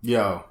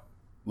 Yo,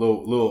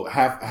 little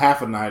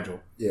half a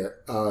Nigel. Yeah.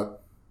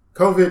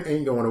 COVID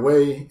ain't going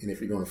away. And if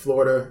you're going to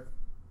Florida,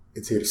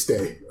 it's here to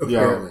stay.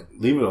 Apparently. Yo,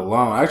 leave it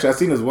alone. Actually, I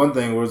seen this one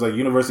thing where it's like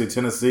University of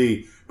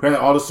Tennessee.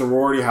 Apparently all the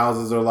sorority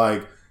houses are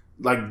like,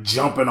 like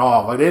jumping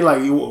off. Like they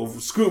like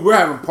we're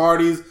having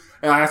parties,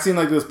 and I seen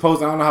like this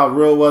post. I don't know how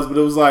real it was, but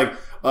it was like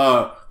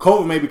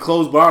COVID may be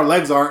closed, but our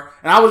legs aren't.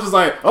 And I was just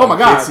like, oh my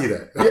god, I did see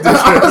that.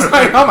 I was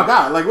like, oh my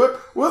god, like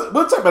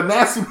what type of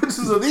nasty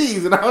bitches are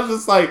these? And I was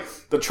just like,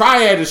 the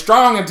triad is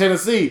strong in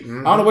Tennessee. I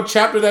don't know what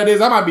chapter that is.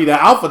 That might be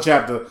the alpha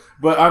chapter,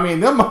 but I mean,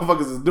 them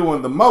motherfuckers is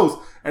doing the most.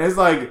 And it's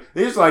like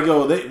they're just like,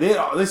 yo,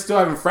 they still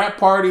having frat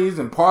parties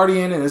and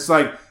partying, and it's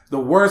like the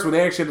worst when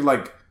they actually had to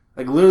like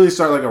literally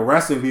start like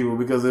arresting people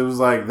because it was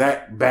like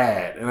that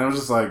bad. And I was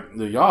just like,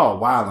 y'all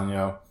wilding,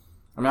 yo.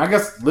 I mean, I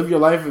guess live your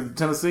life in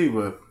Tennessee,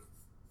 but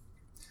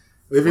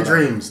live your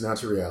dreams,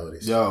 not your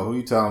realities. Yo, who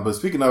you telling? But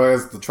speaking of,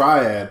 it's the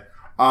triad.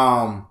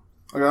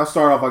 Okay, I'll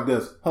start off like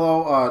this.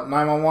 Hello,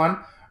 911.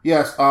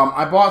 Yes,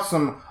 I bought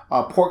some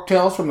pork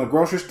tails from the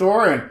grocery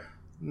store, and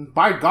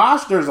by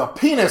gosh, there's a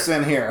penis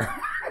in here.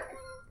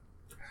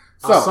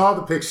 I saw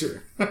the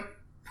picture.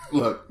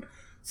 Look,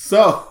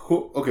 so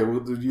okay. Well,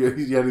 did you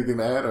have anything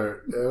to add,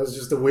 or it was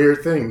just a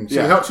weird thing? She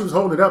was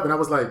holding it up, and I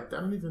was like,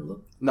 that don't even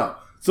look. No.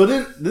 So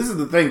then, this is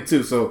the thing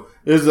too. So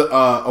there's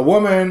a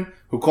woman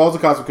who calls the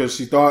cops because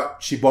she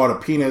thought she bought a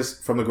penis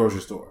from the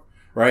grocery store,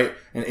 right?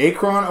 In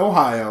Akron,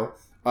 Ohio,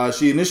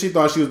 she initially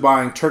thought she was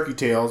buying turkey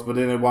tails, but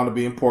then it wound up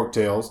being pork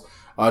tails.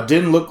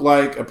 Didn't look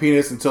like a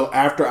penis until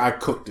after I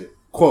cooked it.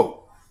 Quote.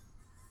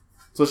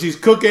 So she's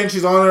cooking.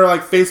 She's on her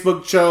like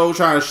Facebook show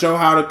trying to show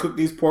how to cook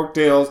these pork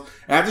tails.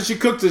 After she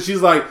cooked it,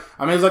 she's like,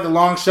 I mean, it's like a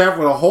long shaft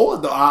with a hole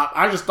at the top.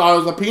 I just thought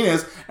it was a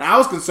penis, and I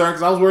was concerned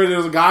because I was worried there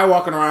was a guy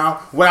walking around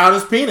without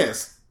his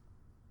penis.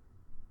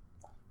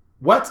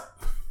 What?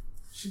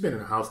 She's been in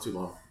the house too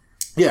long.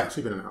 Yeah.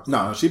 She's been in the house.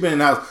 No, she's been in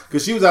the house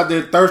because she was out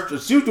there thirsty.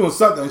 She was doing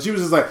something, and she was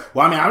just like,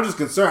 well, I mean, I was just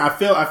concerned.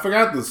 I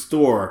forgot the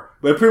store,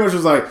 but it pretty much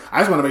was like, I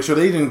just want to make sure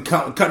they didn't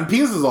cutting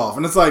penises off.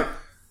 And it's like,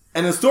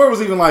 and the store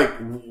was even like,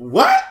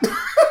 what?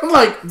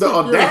 Like, the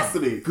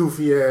audacity.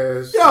 Goofy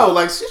ass. Yo,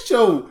 like, shit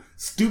your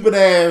stupid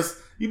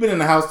ass. You've been in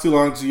the house too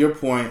long, to your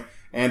point,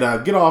 and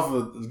get off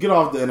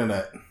the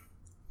internet.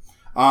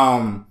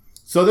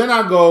 So then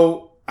I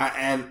go,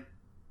 and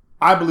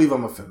I believe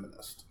I'm a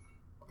feminist.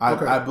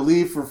 I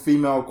believe for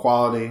female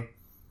equality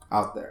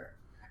out there.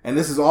 And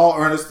this is all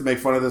earnest to make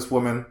fun of this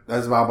woman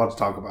that's I'm about to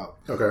talk about.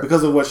 Okay.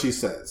 Because of what she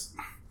says.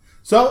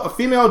 So, a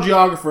female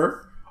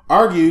geographer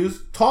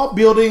argues tall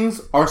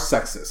buildings are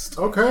sexist.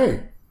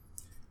 Okay.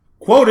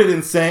 Quoted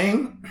in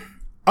saying,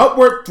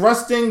 upward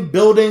thrusting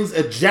buildings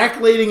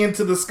ejaculating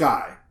into the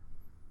sky.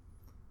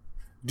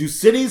 Do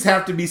cities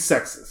have to be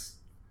sexist?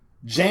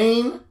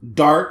 Jane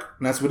Dark,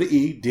 and that's with an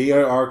E,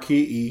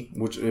 D-A-R-K-E,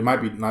 which it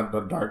might be not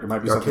dark, it might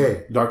be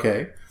something.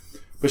 Dark-A.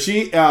 But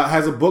she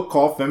has a book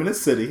called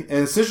Feminist City,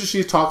 and essentially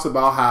she talks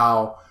about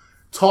how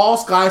tall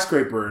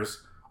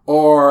skyscrapers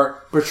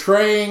are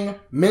portraying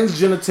men's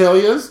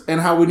genitalias and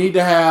how we need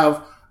to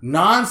have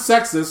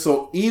non-sexist,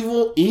 so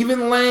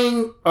even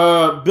laying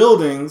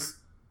buildings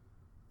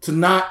to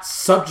not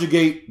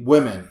subjugate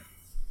women.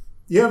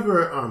 You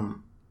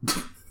ever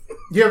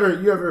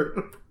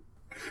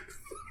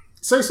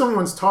say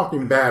someone's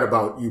talking bad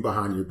about you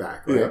behind your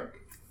back, right? Yeah.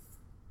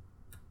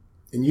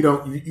 And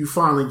you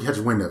finally catch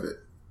wind of it.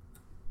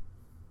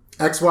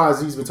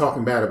 XYZ's been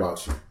talking bad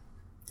about you.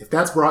 If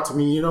that's brought to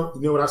me, you know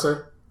what I say?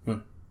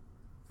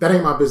 That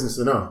ain't my business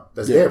to know.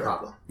 That's their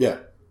problem. Yeah.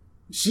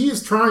 She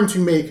is trying to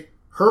make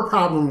her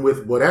problem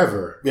with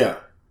whatever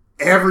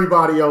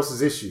everybody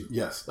else's issue.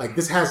 Yes. Like,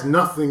 this has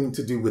nothing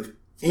to do with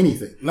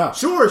anything. No.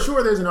 Sure,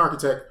 there's an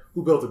architect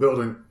who built a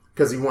building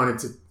because he wanted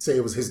to say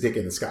it was his dick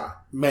in the sky.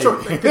 Maybe. Sure.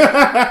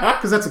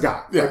 Because that's a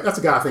guy. Yeah. Like, that's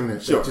a guy thing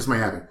that just might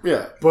happen.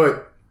 Yeah.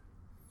 But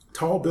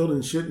tall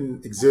buildings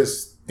shouldn't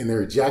exist and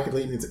they're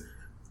ejaculating.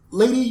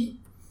 Lady,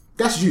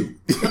 that's you.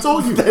 That's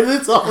all you.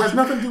 It's all, it has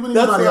nothing to do with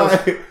anybody else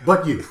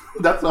but you.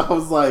 That's why I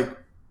was like,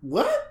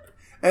 what?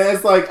 And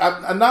it's like,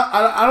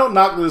 I don't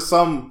knock there's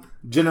some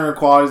gender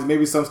inequalities.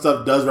 Maybe some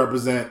stuff does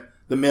represent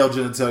the male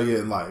genitalia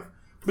in life.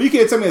 But you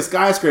can't tell me a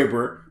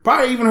skyscraper,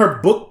 probably even her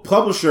book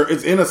publisher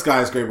is in a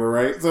skyscraper,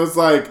 right? So it's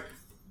like,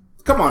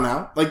 come on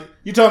now. Like,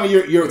 you tell me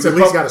it's at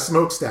least got a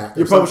smokestack.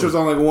 Your publisher's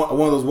on like one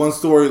of those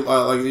one-story,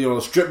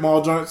 strip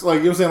mall joints. Like,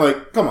 you know what I'm saying?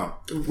 Like, come on.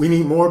 We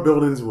need more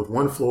buildings with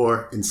one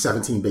floor and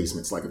 17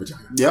 basements like a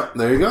vagina. Yep,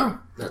 there you go.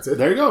 That's it.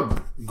 There you go.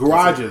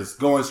 Garages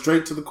going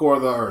straight to the core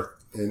of the earth.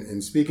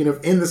 And speaking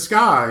of in the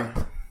sky,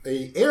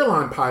 a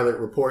airline pilot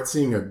reports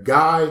seeing a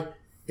guy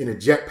in a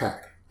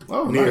jetpack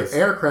near an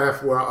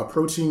aircraft while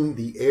approaching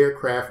the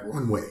aircraft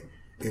runway.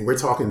 And we're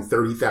talking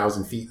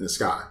 30,000 feet in the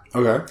sky.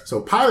 Okay.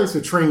 So pilots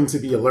are trained to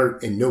be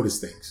alert and notice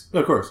things.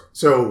 Of course.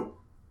 So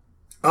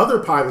other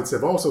pilots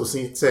have also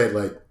said,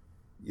 like,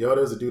 yo,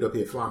 there's a dude up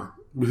here flying.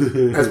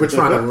 As we're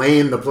trying to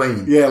land the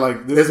plane. Yeah,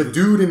 like... There's a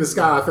dude in the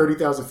sky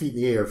 30,000 feet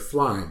in the air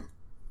flying.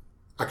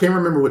 I can't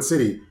remember what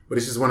city, but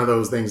it's just one of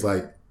those things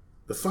like,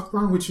 the fuck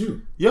wrong with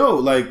you? Yo,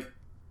 like,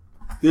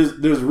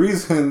 there's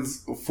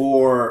reasons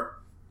for...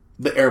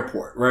 the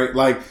airport, right?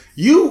 Like,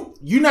 you're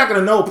not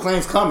gonna know a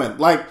plane's coming.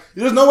 Like,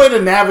 there's no way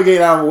to navigate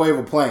out of a way of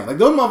a plane. Like,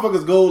 those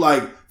motherfuckers go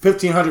like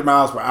 1,500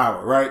 miles per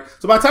hour, right?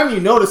 So by the time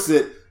you notice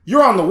it,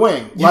 you're on the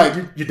wing.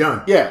 You're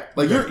done. Yeah,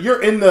 like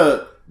you're in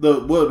the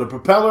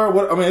propeller.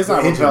 What I mean, it's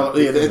not a propeller.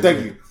 Yeah,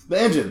 thank you. The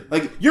engine.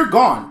 Like you're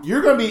gone.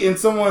 You're gonna be in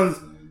someone's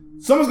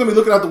gonna be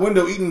looking out the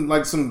window eating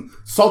like some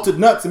salted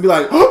nuts and be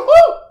like,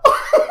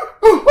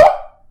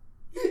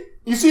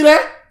 you see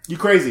that? You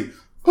crazy.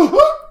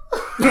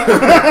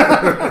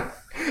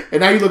 And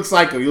now you look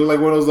psycho. You look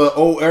like one of those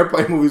old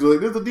airplane movies where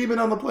like, there's a demon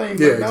on the plane.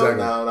 Yeah, like,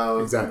 no,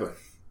 exactly. No. Exactly.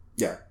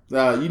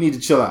 Yeah. You need to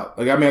chill out.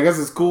 Like, I mean, I guess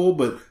it's cool,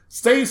 but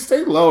stay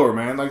lower,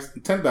 man. Like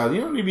 10,000.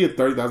 You don't need to be at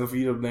 30,000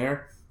 feet up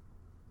there.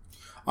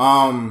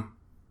 I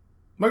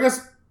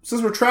guess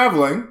since we're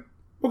traveling,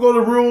 we'll go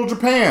to rural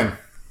Japan.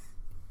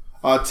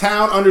 A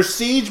town under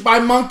siege by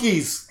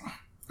monkeys.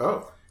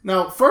 Oh.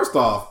 Now, first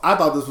off, I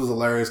thought this was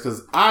hilarious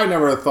because I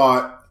never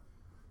thought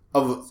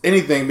of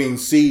anything being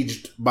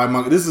sieged by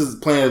monkeys. This is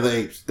Planet of the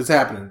Apes. It's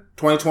happening.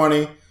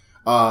 2020.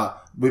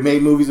 We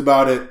made movies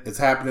about it. It's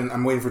happening.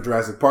 I'm waiting for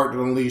Jurassic Park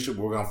to unleash it.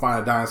 We're going to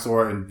find a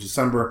dinosaur in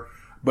December.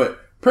 But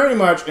pretty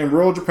much in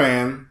rural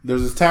Japan,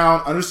 there's this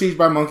town under siege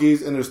by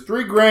monkeys, and there's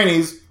 3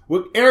 grannies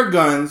with air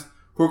guns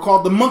who are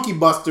called the Monkey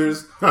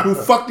Busters who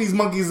fuck these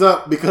monkeys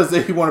up because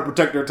they want to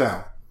protect their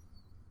town.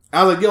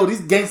 I was like, yo,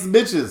 these gangster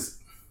bitches.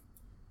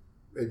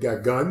 They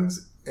got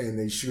guns and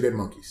they shoot at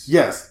monkeys.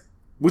 Yes.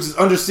 Which is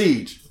under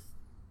siege.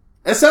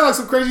 It sounds like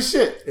some crazy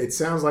shit. It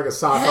sounds like a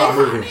sci-fi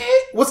movie.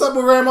 What's up,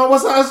 Grandma?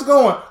 How's it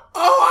going?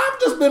 Oh, I've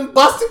just been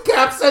busting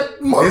caps at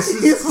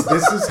monkeys.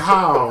 This is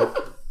how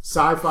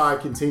sci-fi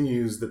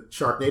continues the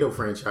Sharknado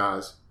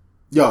franchise.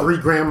 Yo. 3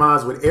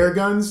 grandmas with air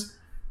guns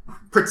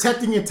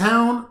protecting a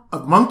town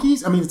of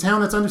monkeys. I mean, a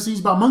town that's under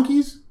siege by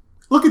monkeys.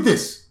 Look at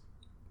this.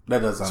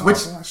 That does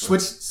sound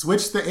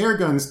switch the air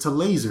guns to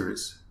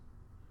lasers.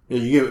 Yeah,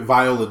 you get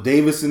Viola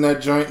Davis in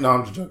that joint. No,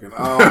 I'm just joking.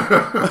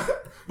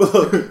 But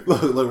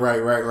look,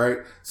 right.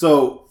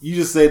 So you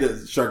just say that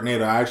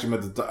Sharknado. I actually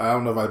meant to. I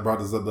don't know if I brought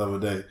this up the other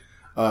day.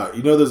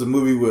 There's a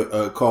movie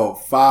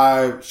called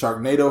 5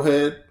 Sharknado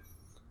Head.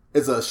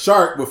 It's a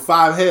shark with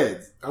 5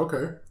 heads.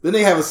 Okay. Then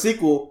they have a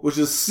sequel, which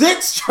is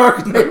 6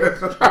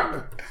 Sharknado.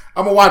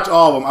 I'm gonna watch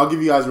all of them. I'll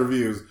give you guys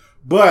reviews.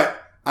 But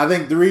I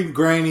think 3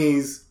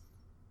 grannies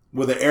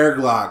with an air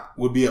Glock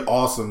would be an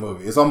awesome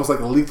movie. It's almost like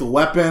a Lethal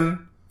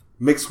Weapon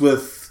mixed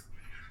with,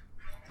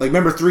 like,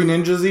 remember 3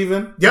 Ninjas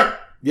even?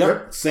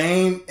 Yep.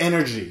 Same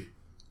energy.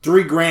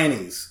 3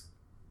 grannies.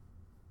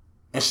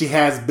 And she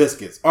has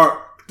biscuits.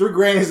 Or 3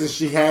 grannies and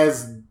she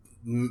has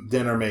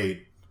dinner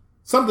made.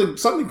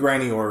 Something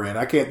granny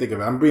oriented. I can't think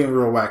of it. I'm being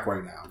real whack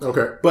right now.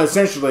 Okay. But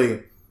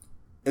essentially,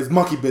 it's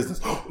monkey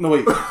business. No,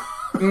 wait.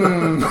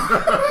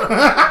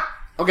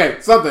 Okay,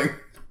 something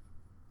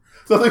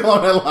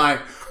along that line.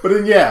 But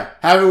then, yeah,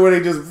 have it where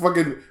they just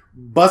fucking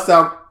bust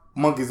out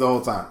monkeys the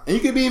whole time. And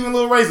you could be even a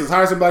little racist.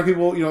 Hire some black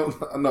people,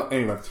 no,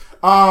 anyway.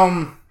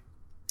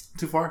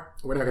 Too far?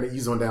 We're not going to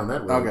ease on down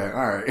that road. Okay,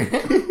 all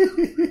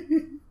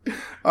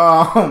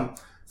right.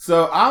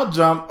 So I'll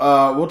jump.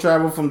 We'll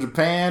travel from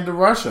Japan to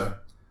Russia.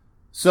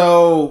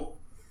 So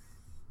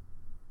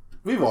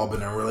we've all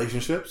been in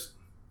relationships.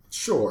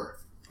 Sure.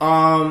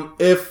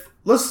 If,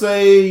 let's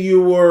say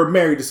you were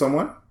married to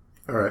someone.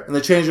 All right. And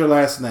they changed your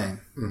last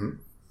name. Mm-hmm.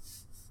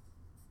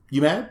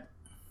 You mad?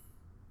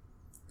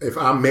 If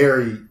I'm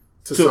married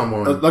to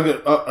someone.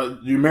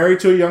 You're married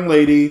to a young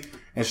lady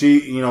and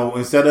she,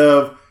 instead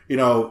of,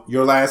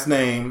 your last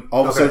name,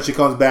 all of a sudden she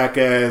comes back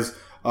as,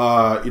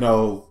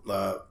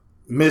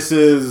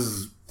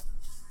 Mrs.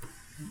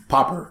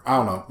 Popper. I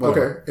don't know.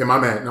 Whatever. Okay. Am I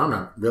mad? No, I'm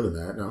not really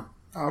mad. No.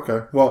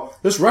 Okay. Well,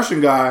 this Russian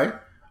guy,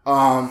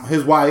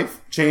 his wife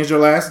changed her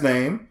last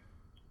name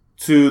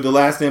to the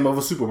last name of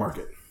a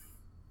supermarket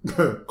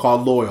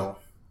called Loyal.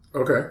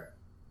 Okay.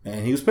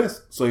 And he was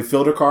pissed. So he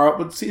filled her car up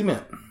with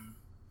cement.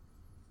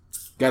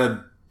 Got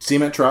a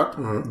cement truck,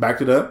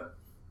 backed it up,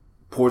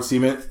 poured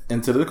cement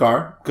into the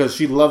car because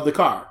she loved the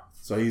car.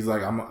 So he's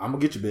like, I'm going to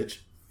get you, bitch.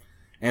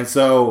 And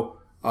so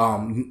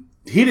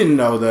he didn't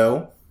know,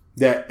 though,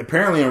 that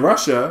apparently in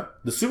Russia,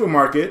 the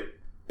supermarket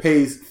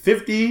pays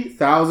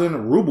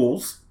 50,000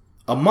 rubles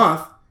a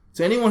month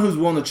to anyone who's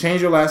willing to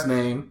change your last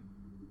name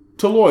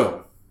to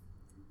Loyal.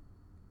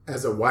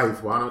 As a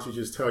wife, why don't you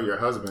just tell your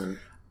husband?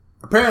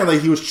 Apparently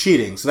he was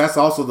cheating. So that's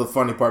also the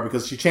funny part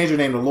because she changed her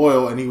name to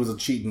Loyal and he was a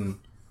cheating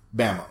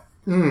Bama.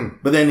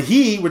 But then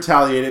he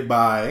retaliated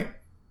by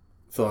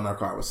filling our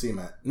car with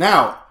cement.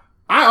 Now,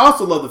 I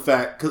also love the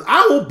fact, because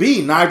I will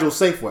be Nigel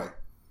Safeway.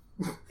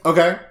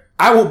 Okay?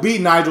 I will be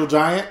Nigel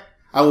Giant.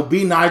 I will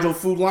be Nigel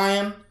Food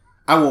Lion.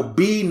 I will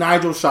be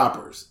Nigel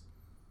Shoppers.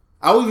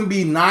 I will even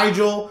be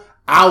Nigel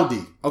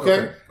Aldi.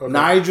 Okay?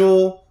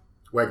 Nigel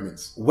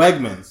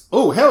Wegmans.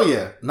 Oh, hell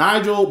yeah.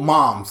 Nigel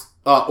Moms.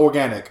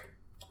 Organic.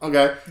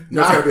 Okay.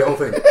 That's gotta be the whole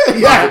thing.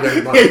 You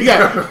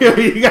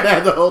gotta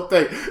have the whole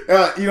thing.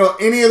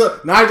 Any of the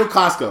Nigel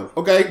Costco.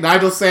 Okay.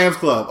 Nigel Sam's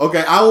Club.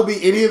 Okay. I will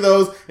be any of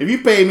those. If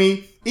you pay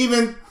me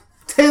even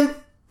 10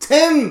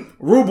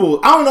 rubles.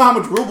 I don't know how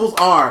much rubles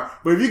are,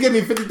 but if you give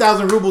me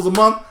 50,000 rubles a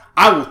month,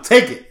 I will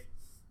take it.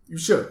 You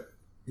should.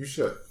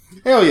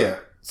 Hell yeah.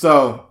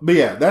 So, but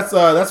yeah, that's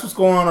what's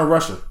going on in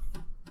Russia.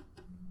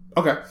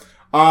 Okay.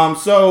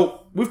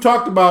 So we've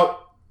talked about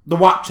the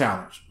WAP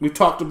challenge. We've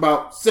talked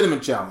about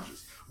cinnamon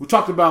challenges. We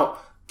talked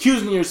about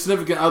accusing your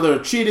significant other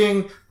of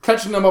cheating,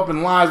 catching them up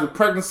in lies with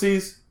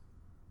pregnancies.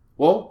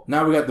 Well,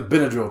 now we got the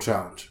Benadryl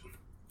challenge.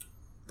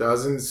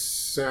 Doesn't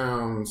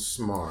sound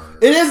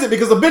smart. It isn't,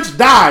 because a bitch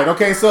died.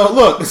 Okay, so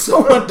look,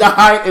 someone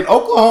died in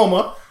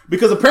Oklahoma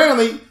because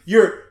apparently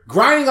you're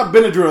grinding up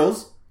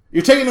Benadryls,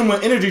 you're taking them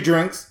with energy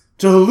drinks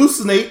to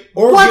hallucinate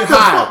or What get the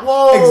high. fuck?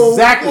 Whoa,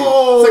 Exactly.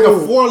 whoa. It's like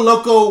a Four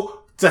Loko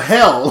to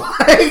hell.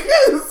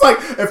 It's like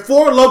if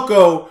Four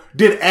Loko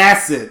did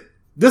acid.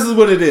 This is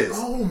what it is.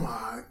 Oh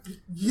my,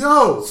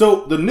 yo.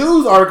 So the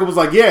news article was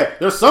like, yeah,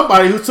 there's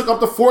somebody who took up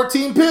to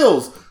 14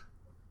 pills.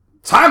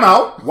 Time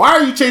out. Why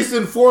are you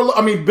chasing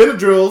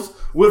Benadryls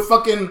with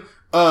fucking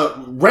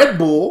Red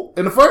Bull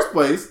in the first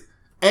place?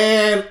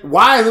 And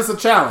why is this a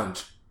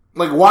challenge?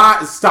 Like,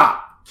 why?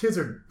 Stop. Kids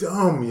are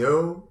dumb,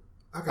 yo.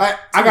 I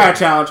got a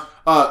challenge.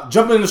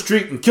 Jump in the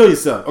street and kill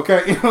yourself.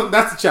 Okay,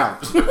 that's a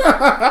challenge.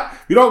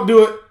 You don't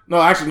do it.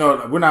 No, actually,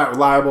 no. We're not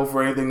liable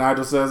for anything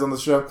Nigel says on the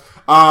show.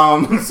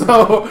 But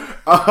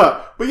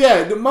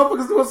yeah, the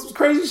motherfuckers doing some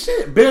crazy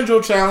shit.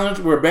 Benadryl challenge,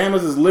 where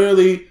Bama's is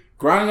literally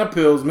grinding up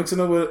pills, mixing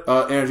them with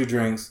energy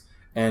drinks,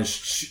 and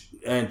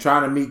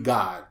trying to meet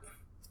God.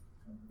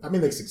 I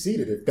mean, they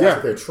succeeded if that's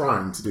what they're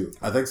trying to do.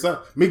 I think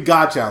so. Meet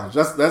God challenge.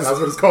 That's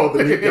what it's called,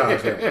 the Meet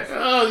God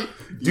challenge.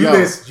 Do Yo.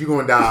 this, you're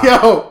going to die.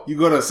 Yo, you're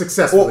going to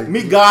Successfully.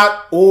 meet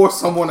God or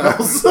someone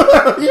else.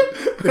 The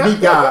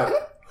Meet God,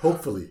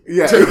 hopefully.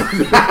 Yeah.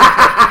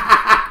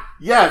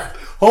 Yes.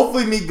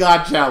 Hopefully Meet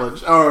God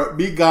challenge. Or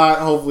Meet God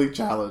hopefully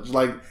challenge.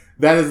 Like,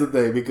 that is the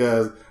thing,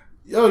 because,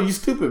 yo, you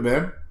stupid,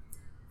 man.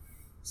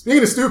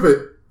 Speaking of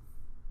stupid,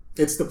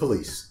 it's the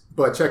police.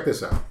 But check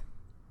this out.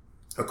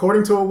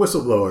 According to a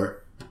whistleblower,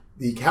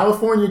 the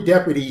California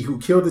deputy who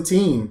killed the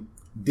teen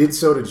did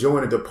so to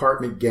join a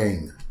department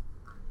gang.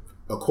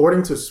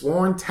 According to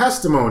sworn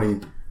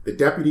testimony, the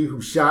deputy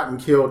who shot and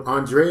killed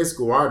Andres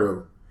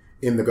Guardo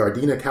in the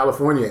Gardena,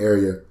 California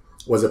area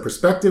was a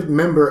prospective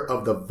member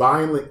of the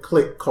violent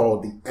clique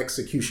called the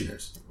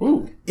Executioners,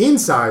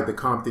 inside the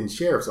Compton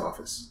Sheriff's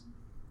Office.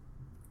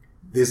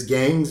 This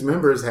gang's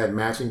members had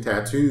matching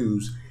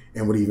tattoos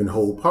and would even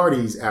hold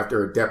parties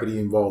after a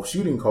deputy-involved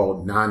shooting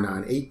called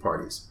 998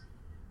 parties.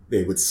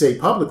 They would say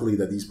publicly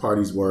that these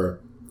parties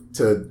were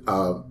to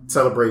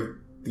celebrate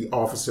the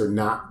officer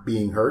not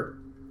being hurt,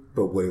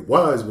 but what it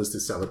was to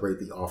celebrate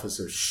the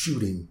officer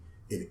shooting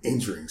and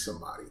injuring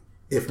somebody,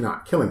 if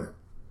not killing them.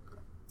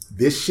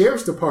 This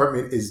sheriff's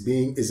department is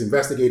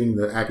investigating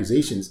the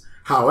accusations.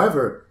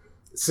 However,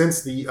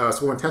 since the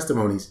sworn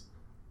testimonies,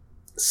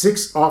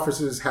 6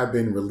 officers have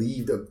been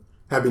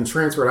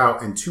transferred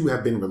out, and 2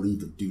 have been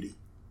relieved of duty.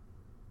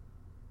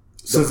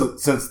 Since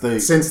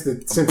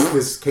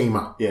this came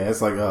out. Yeah,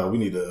 it's like, we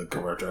need to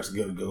correct our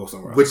go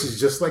somewhere else. Which is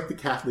just like the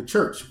Catholic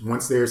Church.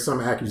 Once there's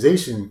some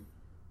accusation,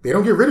 they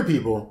don't get rid of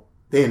people.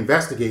 They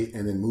investigate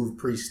and then move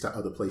priests to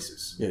other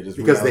places. Yeah, just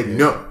because they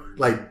know.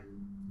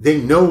 They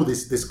know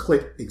this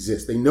clique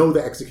exists. They know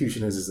the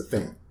Executioners is a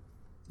thing.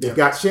 They've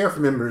got sheriff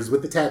members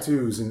with the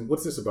tattoos, and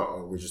what's this about?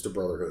 Oh, we're just a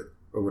brotherhood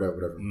or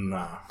whatever.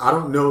 Nah. I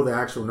don't know the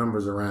actual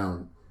numbers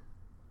around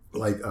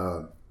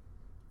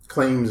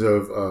claims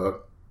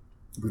of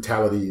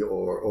brutality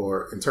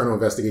or internal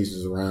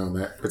investigations around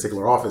that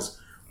particular office,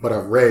 but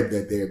I've read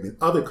that there have been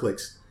other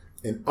cliques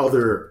and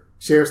other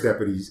sheriff's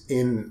deputies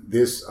in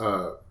this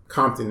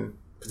Compton,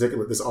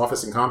 particularly this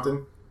office in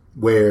Compton,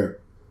 where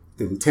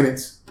the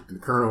lieutenants and the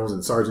colonels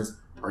and sergeants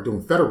are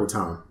doing federal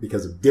time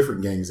because of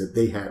different gangs that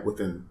they had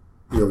within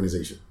the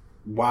organization.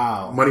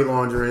 Wow. Money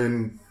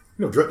laundering,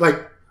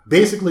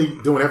 basically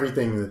doing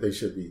everything that they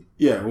should be.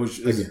 Yeah, which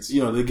is,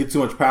 they get too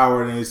much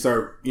power and they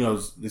start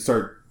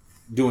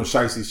doing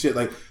shicey shit.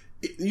 Like,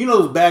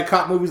 those bad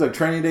cop movies like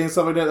Training Day and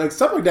stuff like that? Like,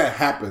 stuff like that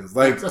happens.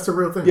 Like, that's a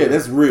real thing. Yeah,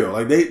 that's real.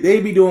 Like,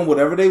 they be doing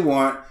whatever they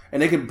want,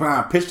 and they can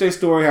pitch their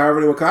story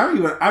however they want.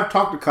 I've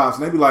talked to cops,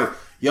 and they be like,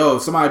 yo,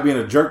 if somebody being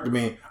a jerk to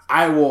me,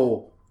 I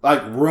will,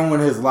 ruin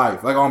his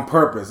life, on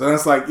purpose. And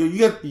it's like,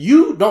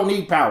 you don't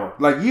need power.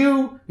 Like,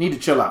 you need to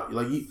chill out.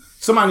 Like,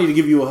 somebody need to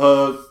give you a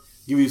hug,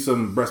 give you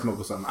some breast milk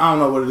or something. I don't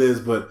know what it is,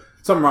 but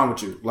something wrong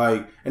with you.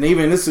 Like, and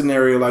even in this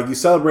scenario, you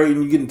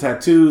celebrating, you getting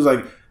tattoos,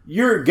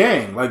 you're a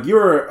gang.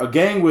 You're a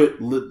gang with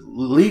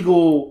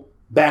legal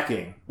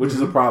backing, which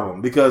is a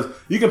problem, because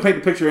you can paint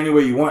the picture any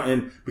way you want.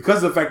 And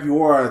because of the fact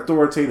you are an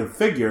authoritative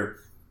figure,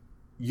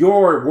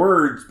 your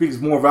word speaks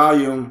more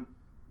volume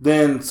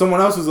than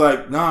someone else is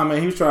like, nah, man,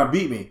 he was trying to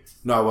beat me.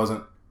 No, I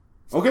wasn't.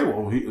 Okay,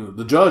 well,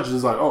 the judge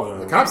is like, oh,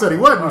 the cop said he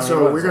wasn't,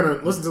 so we're going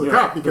to listen to the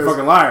cop because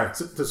fucking liar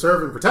to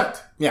serve and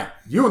protect. Yeah,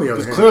 you on the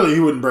other hand, clearly he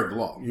wouldn't break the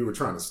law. You were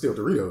trying to steal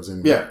Doritos,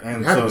 and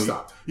and had so to be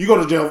stopped. You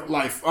go to jail for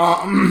life,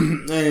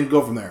 and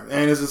go from there.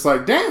 And it's just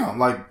like, damn,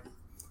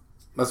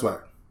 that's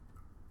whack.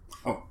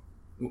 Oh,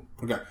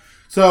 okay.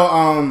 So,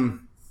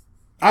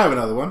 I have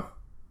another one.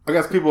 I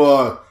guess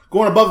people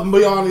going above and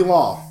beyond the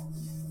law.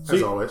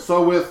 As always.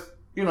 So with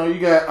you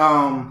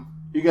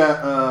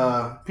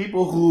got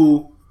people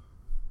who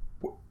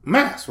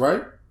mask,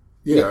 right?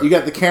 Yeah. You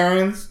got the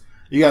Karens.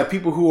 You got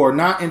people who are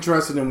not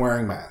interested in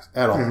wearing masks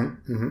at all.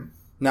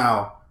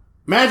 Now,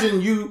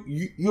 imagine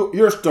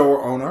you're a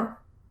store owner.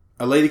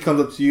 A lady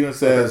comes up to you and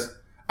says,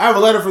 I have a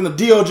letter from the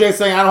DOJ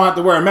saying I don't have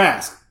to wear a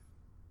mask.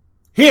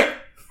 Here.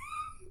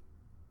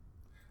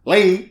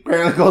 Lady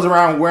apparently goes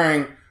around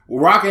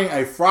rocking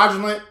a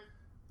fraudulent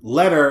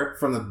letter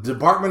from the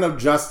Department of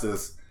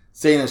Justice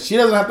saying that she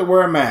doesn't have to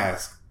wear a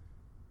mask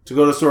to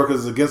go to the store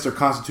because it's against her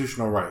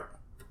constitutional right.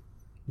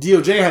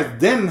 DOJ has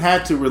then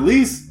had to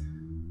release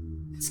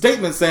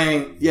statements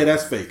saying, yeah,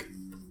 that's fake.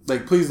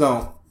 Like, please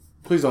don't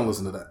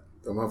listen to that.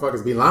 The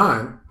motherfuckers be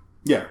lying.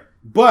 Yeah.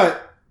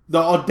 But the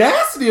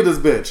audacity of this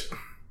bitch.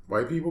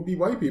 White people be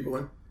white people.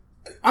 And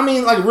I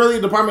mean, like, really,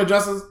 Department of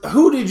Justice?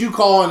 Who did you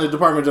call in the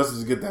Department of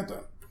Justice to get that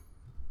done?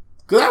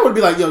 Because I would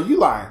be like, yo, you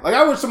lying. Like,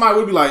 I wish somebody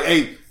would be like,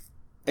 hey,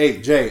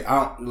 Jay,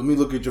 let me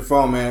look at your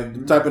phone,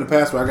 man. Type in the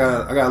password.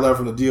 I got a letter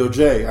from the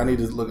DOJ. I need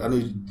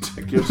to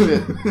check your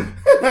shit.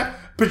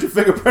 Put your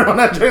fingerprint on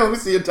that, Jay. Let me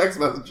see your text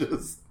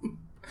messages.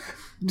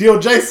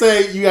 DOJ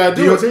say you gotta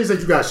do it. DOJ said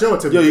you gotta show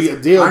it to me. Yo,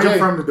 DOJ. I am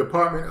from the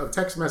Department of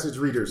Text Message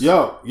Readers.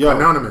 Yo.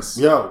 Anonymous.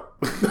 Yo.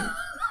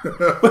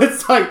 But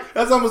it's like,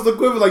 that's almost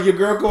equivalent. Like, your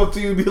girl comes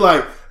to you and be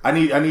like, I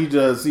need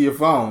to see your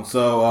phone.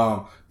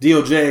 So,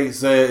 DOJ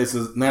said it's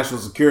a national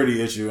security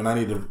issue and I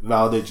need to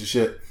validate your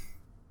shit.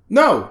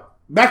 No.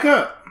 Back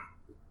up.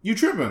 You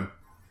tripping.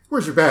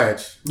 Where's your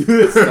badge?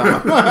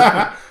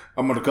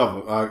 I'm on the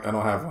cover. I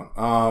don't have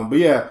one. But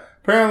yeah,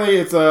 apparently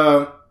it's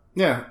a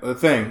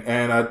thing.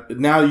 And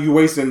now you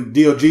wasting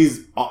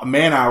DOJ's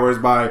man hours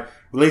by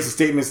releasing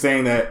statements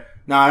saying that,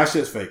 nah, that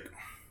shit's fake.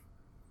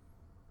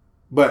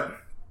 But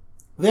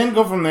then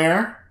go from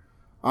there.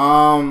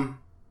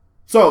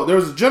 So there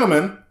was a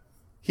gentleman.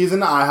 He's in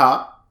the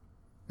IHOP,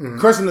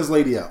 cursing this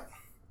lady out.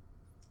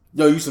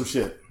 Yo, you some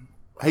shit.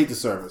 I hate the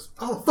service.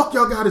 Oh, fuck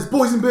y'all got is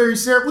boysenberry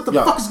syrup. What the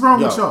fuck is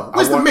wrong with y'all?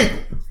 Where's the maple?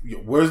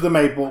 Where's the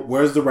maple?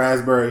 Where's the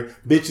raspberry?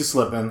 Bitch is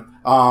slipping.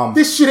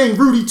 This shit ain't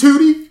Rudy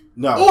Tooty.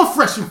 No. Or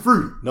fresh and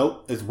fruity.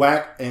 Nope. It's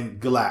whack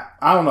and galap.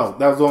 I don't know.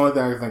 That was the only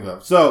thing I could think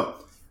of. So,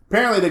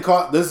 apparently they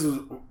caught this is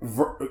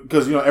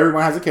because,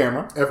 everyone has a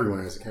camera.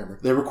 Everyone has a camera.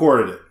 They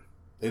recorded it.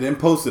 They then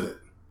posted it.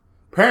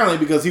 Apparently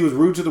because he was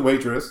rude to the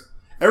waitress.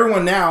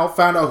 Everyone now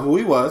found out who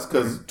he was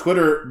because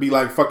Twitter be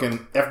like fucking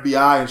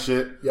FBI and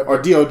shit. Yep.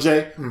 Or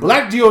DOJ.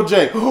 Black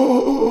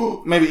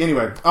DOJ. Maybe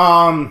anyway.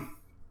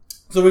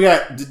 So we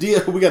got the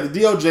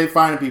DOJ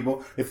finding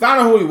people. They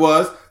found out who he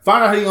was.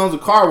 Found out he owns a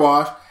car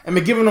wash. And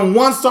been giving him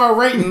 1-star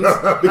ratings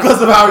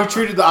because of how he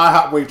treated the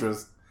IHOP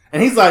waitress.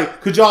 And he's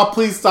like, could y'all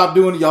please stop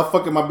doing it? Y'all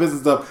fucking my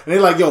business up. And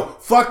they're like, yo,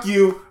 fuck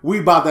you. We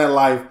about that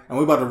life. And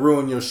we about to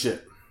ruin your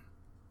shit.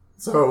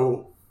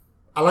 So,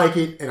 I like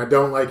it and I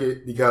don't like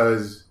it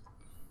because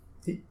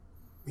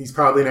he's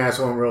probably an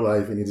asshole in real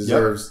life and he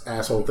deserves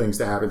asshole things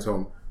to happen to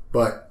him.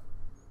 But,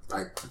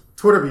 like,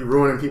 Twitter be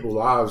ruining people's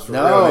lives for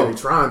real. They be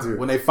trying to.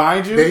 When they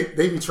find you?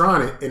 They be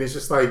trying it and it's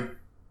just like,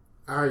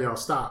 all right, y'all,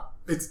 stop.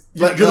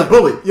 You're the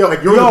bully. You're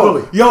the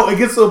bully. Yo, it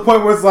gets to a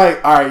point where it's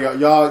like, all right,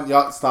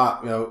 y'all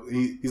stop.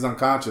 He's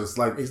unconscious.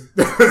 Like,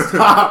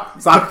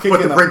 stop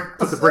kicking him.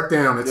 Put the brick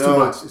down. It's too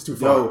much. It's too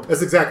far.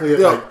 That's exactly it.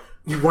 Like,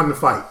 you won the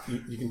fight.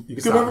 You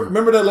can stop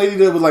remember that lady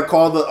that was like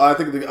called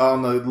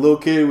the little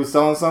kid who was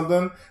selling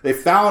something? They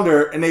found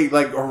her and they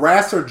like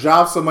harassed her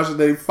job so much that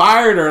they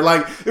fired her.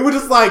 Like, it was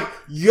just like,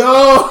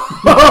 yo,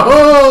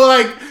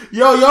 like,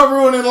 yo, y'all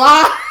ruining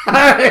lives.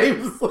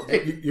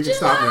 Like, you can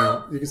stop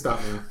now. You can stop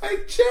now.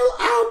 Like, chill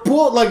out.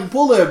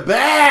 Pull it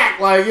back.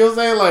 Like, you know what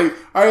I'm saying? Like,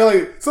 all right,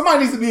 like, somebody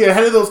needs to be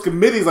ahead of those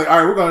committees. Like, all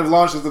right, we're going to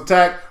launch this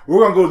attack. We're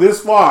going to go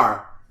this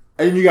far.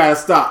 And you got to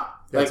stop.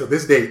 Like, so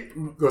this date.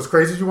 Go as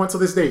crazy as you want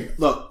till this date.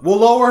 Look, we'll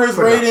lower his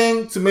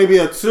rating to maybe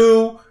a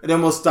 2, and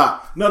then we'll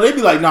stop. No, they'd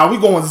be like, nah, we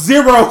going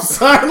 0,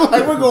 son.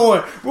 Like, we're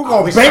going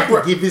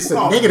bankrupt. Give this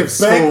a negative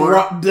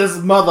score. This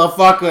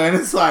motherfucker. And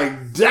it's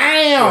like,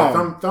 damn.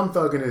 Yeah, thumb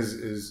thugging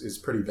is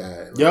pretty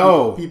bad. Like,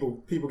 yo.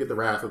 People get the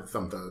wrath of the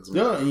thumb thugs.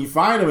 Yeah, and you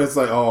find them, it's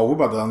like, oh, we're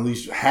about to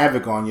unleash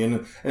havoc on you.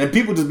 And then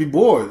people just be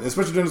bored,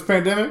 especially during this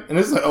pandemic. And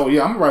it's like, oh,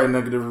 yeah, I'm going to write a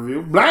negative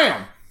review.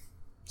 Blam.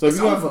 So if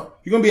you're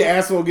going to be an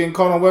asshole getting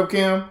caught on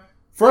webcam,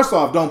 first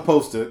off, don't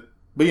post it.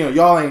 But,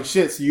 y'all ain't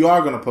shit, so you are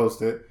going to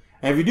post it.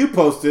 And if you do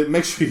post it,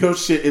 make sure your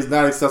shit is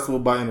not accessible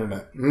by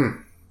internet.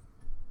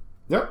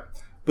 Yep.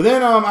 But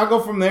then I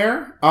go from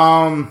there.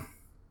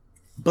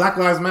 Black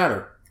Lives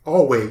Matter.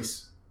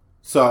 Always.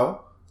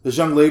 So, this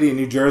young lady in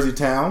New Jersey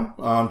town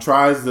is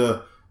trying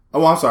to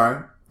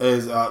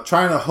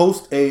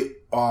host a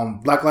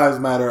Black Lives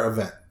Matter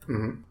event.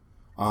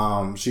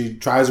 She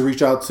tries to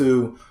reach out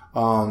to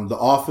the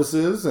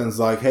offices and it's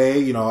like,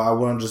 hey, I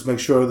want to just make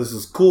sure this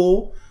is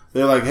cool.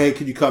 They're like, hey,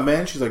 could you come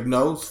in? She's like,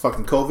 no, it's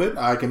fucking COVID.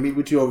 I can meet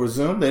with you over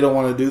Zoom. They don't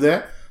want to do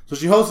that. So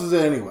she hosts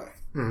it anyway.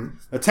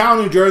 The town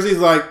of New Jersey is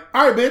like,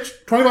 all right,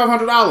 bitch,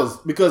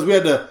 $2,500 because we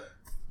had to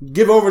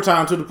give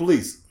overtime to the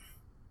police.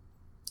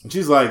 And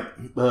she's like,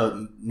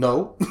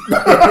 no.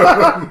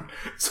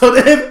 So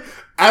then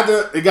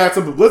after it got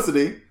some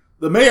publicity,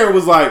 the mayor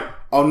was like,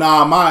 oh,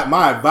 nah,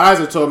 my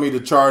advisor told me to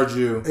charge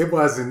you. It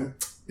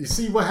wasn't You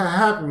see what had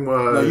happened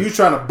was No, you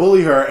trying to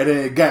bully her, and then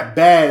it got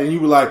bad, and you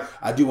were like,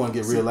 "I do want to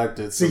get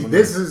reelected." See,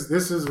 this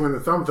is when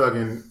the thumb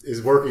tugging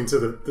is working to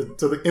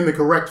the in the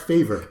correct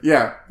favor.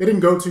 Yeah, They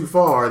didn't go too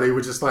far. They were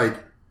just like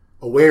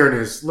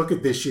awareness. Look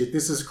at this shit.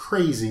 This is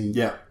crazy.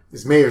 yeah,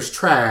 This mayor's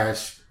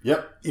trash.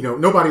 yep, You know,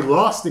 nobody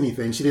lost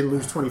anything. She didn't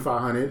lose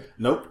 $2,500.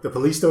 nope. The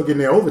police still getting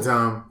their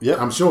overtime.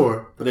 Yep. I'm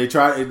sure. But they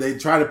try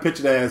to pitch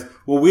it as,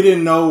 well, we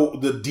didn't know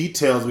the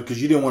details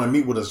because you didn't want to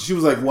meet with us. She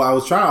was like, well, I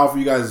was trying to offer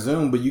you guys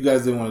Zoom, but you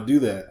guys didn't want to do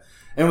that.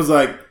 And it was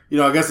like,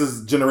 I guess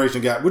it's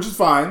generation gap, which is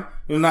fine.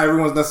 Not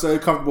everyone's necessarily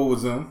comfortable with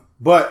Zoom.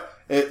 But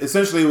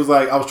essentially, it was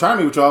like, I was trying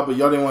to meet with y'all, but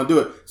y'all didn't want to do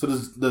it. So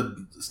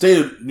the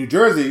state of New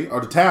Jersey, or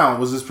the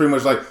town, was just pretty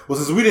much like, well,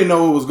 since we didn't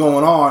know what was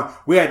going on,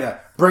 we had to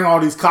bring all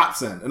these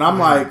cops in. And I'm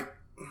like,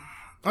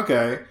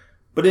 okay.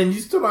 But then you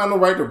still don't have no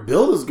right to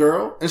build this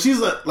girl. And she's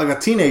like a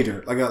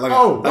teenager.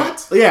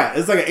 What? Yeah,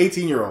 it's like an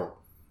 18-year-old.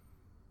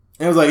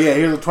 And it was like, yeah,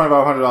 here's a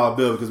 $2,500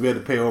 bill because we had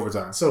to pay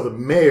overtime. So the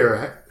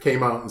mayor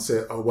came out and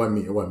said, "Oh, it wasn't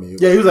me. It wasn't me."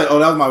 Yeah, he was like, oh,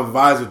 that was my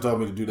advisor who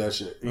told me to do that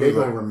shit. They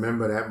gonna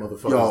remember that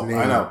motherfucker's Yo, name.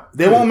 I know.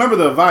 They won't remember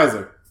the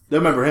advisor.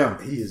 They'll remember him.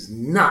 He is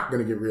not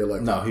gonna get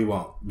reelected. No, he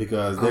won't,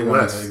 because they're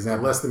going to example.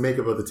 Unless the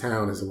makeup of the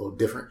town is a little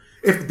different.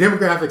 If the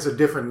demographics are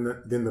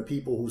different than the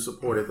people who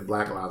supported the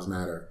Black Lives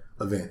Matter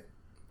event,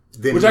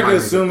 then Which I can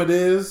assume it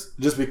is,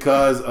 just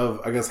because of,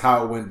 I guess,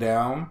 how it went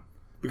down.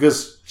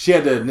 Because she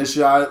had to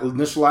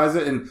initialize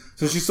it, and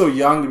since she's so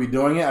young to be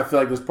doing it, I feel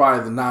like there's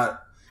probably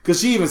not... Because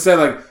she even said,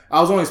 like,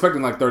 I was only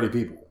expecting, like, 30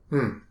 people.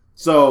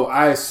 So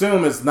I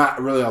assume it's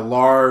not really a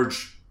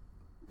large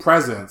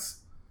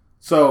presence.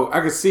 So I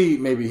could see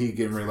maybe he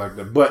getting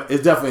reelected, but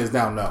it definitely is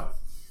now no.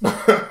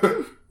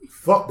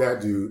 Fuck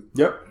that dude.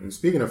 Yep. And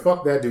speaking of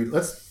fuck that dude,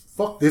 let's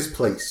fuck this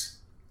place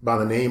by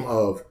the name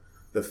of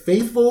the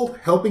Faithful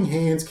Helping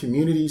Hands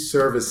Community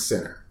Service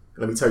Center.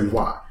 Let me tell you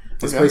why.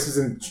 This place is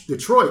in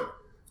Detroit.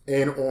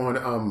 And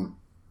on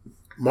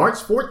March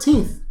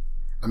 14th,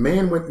 a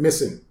man went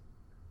missing.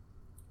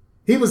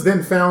 He was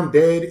then found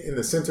dead in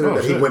the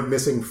center he went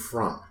missing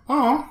from.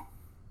 Oh.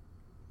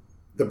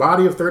 The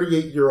body of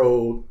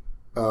 38-year-old,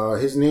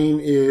 his name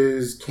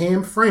is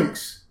Cam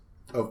Franks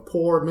of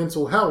Poor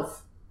Mental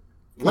Health,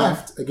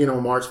 left again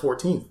on March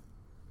 14th.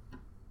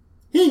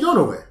 He ain't go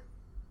nowhere.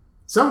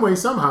 Some way,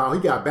 somehow, he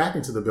got back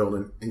into the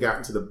building and got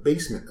into the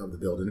basement of the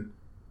building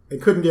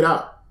and couldn't get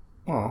out.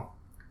 Oh.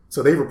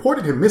 So they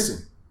reported him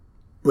missing,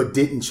 but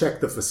didn't check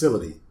the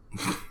facility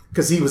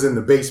because he was in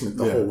the basement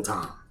the whole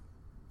time.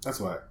 That's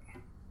whack.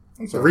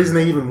 The reason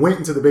they even went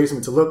into the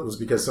basement to look was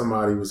because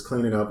somebody was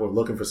cleaning up or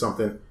looking for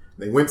something.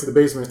 They went to the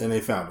basement. And they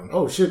found him.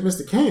 Oh, shit,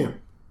 Mr. Cam.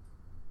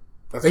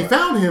 That's They whack.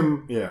 found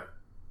him Yeah.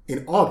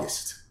 in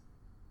August.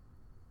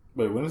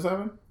 Wait, when does that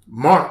happen?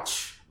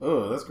 March.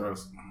 Oh, that's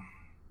gross.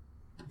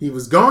 He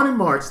was gone in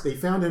March. They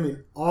found him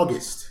in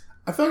August.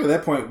 I feel like at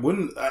that point,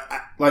 wouldn't...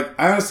 I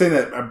understand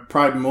that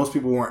probably most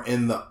people weren't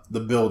in the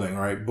building,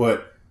 right?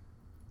 But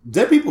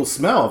dead people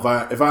smell,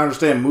 if I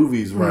understand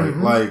movies right.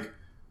 Mm-hmm. Like,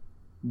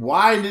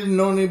 why didn't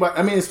know anybody...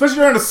 I mean, especially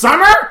during the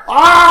summer?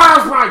 Oh,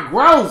 it's probably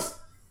gross.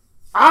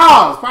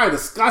 Oh, it's probably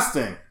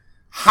disgusting.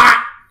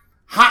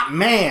 Hot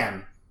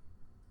man.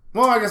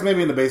 Well, I guess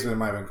maybe in the basement it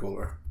might have been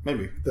cooler.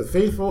 Maybe. The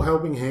Faithful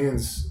Helping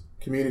Hands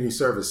Community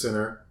Service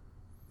Center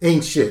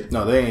ain't shit.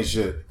 No, they ain't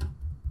shit.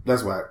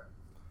 That's whack.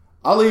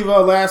 I'll leave a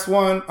last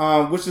one,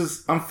 which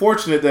is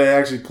unfortunate that it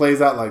actually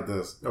plays out like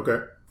this.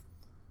 Okay.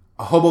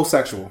 A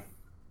hobosexual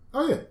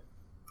Oh, yeah.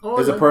 Oh,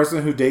 is yeah. a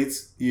person who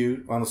dates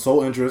you on the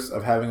sole interest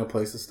of having a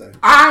place to stay.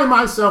 I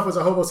myself was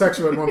a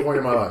homosexual at one point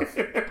in my life.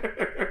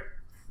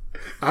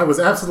 I was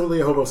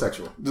absolutely a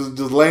homosexual. Just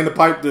laying the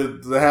pipe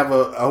to have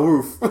a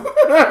roof.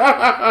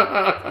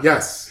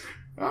 Yes.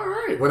 All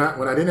right. When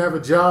I didn't have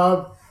a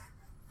job,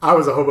 I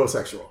was a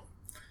homosexual.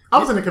 I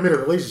was in a committed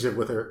relationship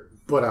with her,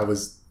 but I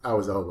was a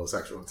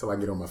homosexual until I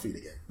get on my feet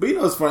again. But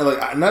it's funny.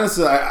 Like, not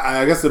necessarily.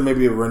 I guess there may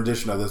be a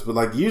rendition of this, but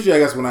like usually, I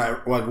guess when I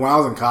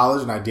was in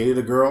college and I dated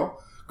a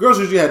girl, girls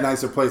usually had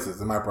nicer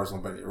places, in my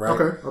personal opinion, right?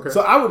 Okay.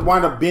 So I would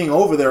wind up being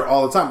over there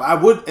all the time. I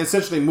would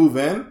essentially move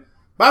in,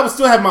 but I would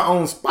still have my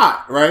own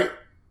spot, right?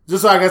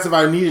 Just so I guess if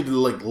I needed to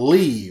like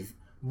leave,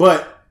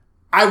 but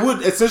I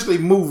would essentially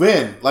move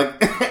in, like,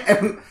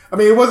 and I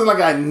mean, it wasn't like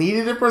I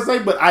needed it per se,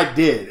 but I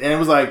did, and it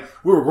was like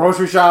we were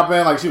grocery shopping,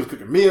 like she was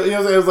cooking meals, you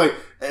know what I'm saying? It was like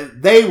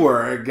and they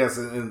were, I guess,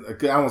 I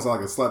don't sound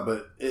like a slut,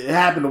 but it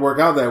happened to work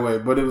out that way.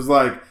 But it was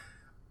like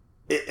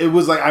it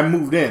was like I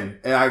moved in,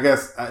 and I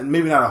guess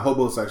maybe not a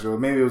hobosexual,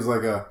 maybe it was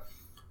like a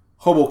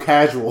hobo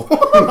casual.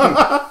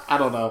 I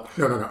don't know.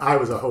 No. I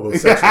was a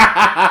homosexual.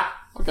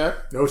 Okay.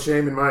 No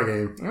shame in my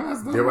game.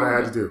 No, Did what I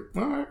had to do.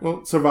 All right.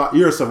 Well,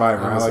 you're a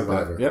survivor. I'm I a like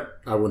survivor. that. Yep.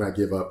 I will not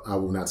give up. I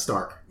will not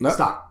stop.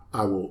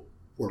 I will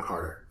work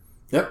harder.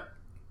 Yep.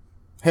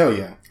 Hell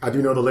yeah. I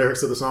do know the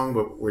lyrics of the song,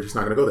 but we're just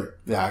not going to go there.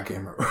 Yeah, I can't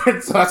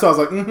remember. So that's why I was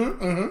like,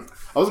 I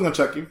wasn't going to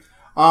check you.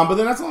 But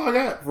then that's all I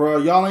got for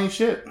Y'all Ain't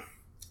Shit.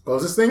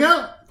 Close this thing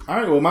out. All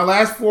right. Well, my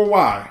last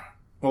 4Y.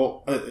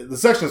 Well, the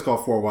section is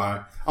called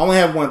 4Y. I only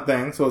have one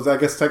thing, so it's, I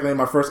guess, technically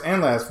my first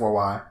and last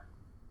 4Y.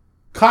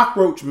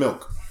 Cockroach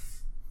milk.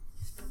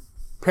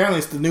 Apparently,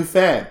 it's the new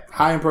fad,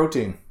 high in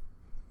protein.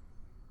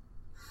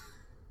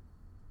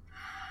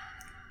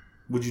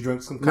 Would you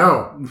drink some coffee?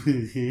 No.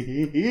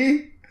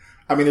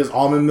 I mean, there's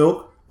almond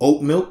milk,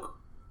 oat milk,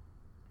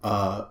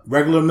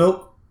 regular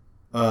milk,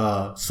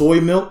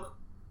 soy milk,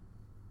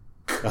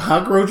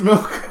 cockroach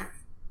milk.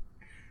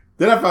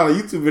 Then I found a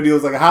YouTube video. It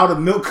was like how to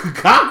milk a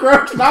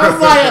cockroach, and I was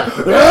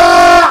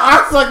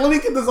like, let me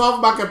get this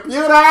off my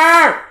computer.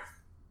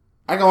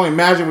 I can only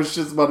imagine what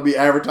shit's about to be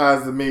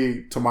advertised to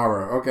me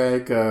tomorrow. Okay,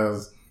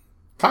 because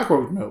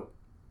cockroach milk,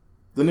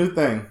 the new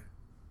thing.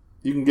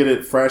 You can get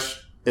it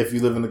fresh if you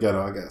live in the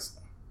ghetto, I guess.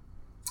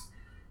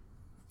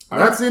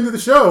 That's the end of the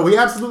show. We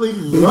absolutely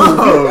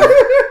love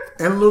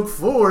and look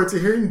forward to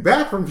hearing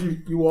back from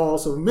you all.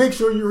 So make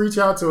sure you reach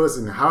out to us.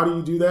 And how do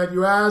you do that,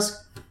 you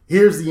ask?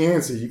 Here's the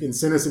answer. You can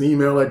send us an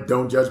email at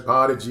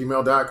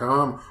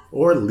don'tjudgepod@gmail.com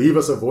or leave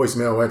us a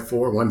voicemail at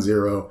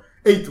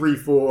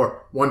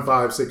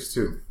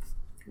 410-834-1562.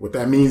 What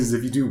that means is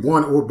if you do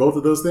one or both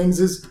of those things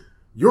is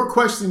your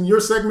question, your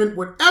segment,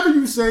 whatever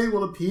you say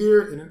will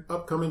appear in an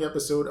upcoming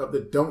episode of the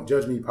Don't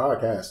Judge Me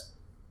podcast.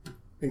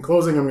 In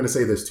closing, I'm going to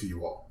say this to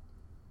you all.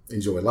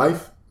 Enjoy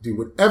life. Do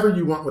whatever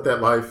you want with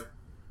that life,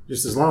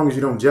 just as long as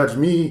you don't judge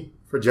me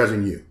for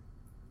judging you.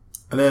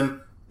 And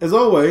then, as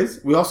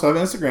always, we also have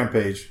an Instagram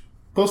page.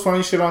 Post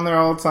funny shit on there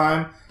all the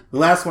time. The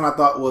last one I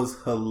thought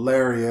was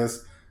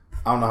hilarious.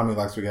 I don't know how many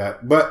likes we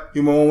got, but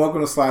you're more than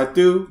welcome to slide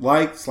through,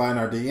 slide in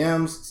our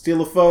DMs,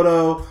 steal a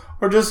photo,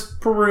 or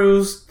just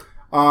peruse.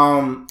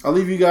 I'll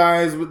leave you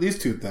guys with these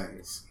two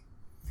things.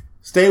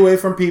 Stay away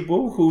from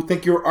people who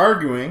think you're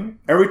arguing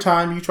every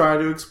time you try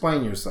to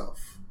explain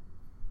yourself.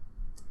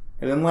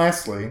 And then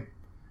lastly,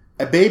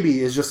 a baby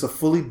is just a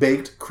fully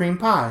baked cream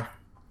pie.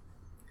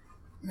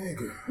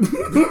 Nigga.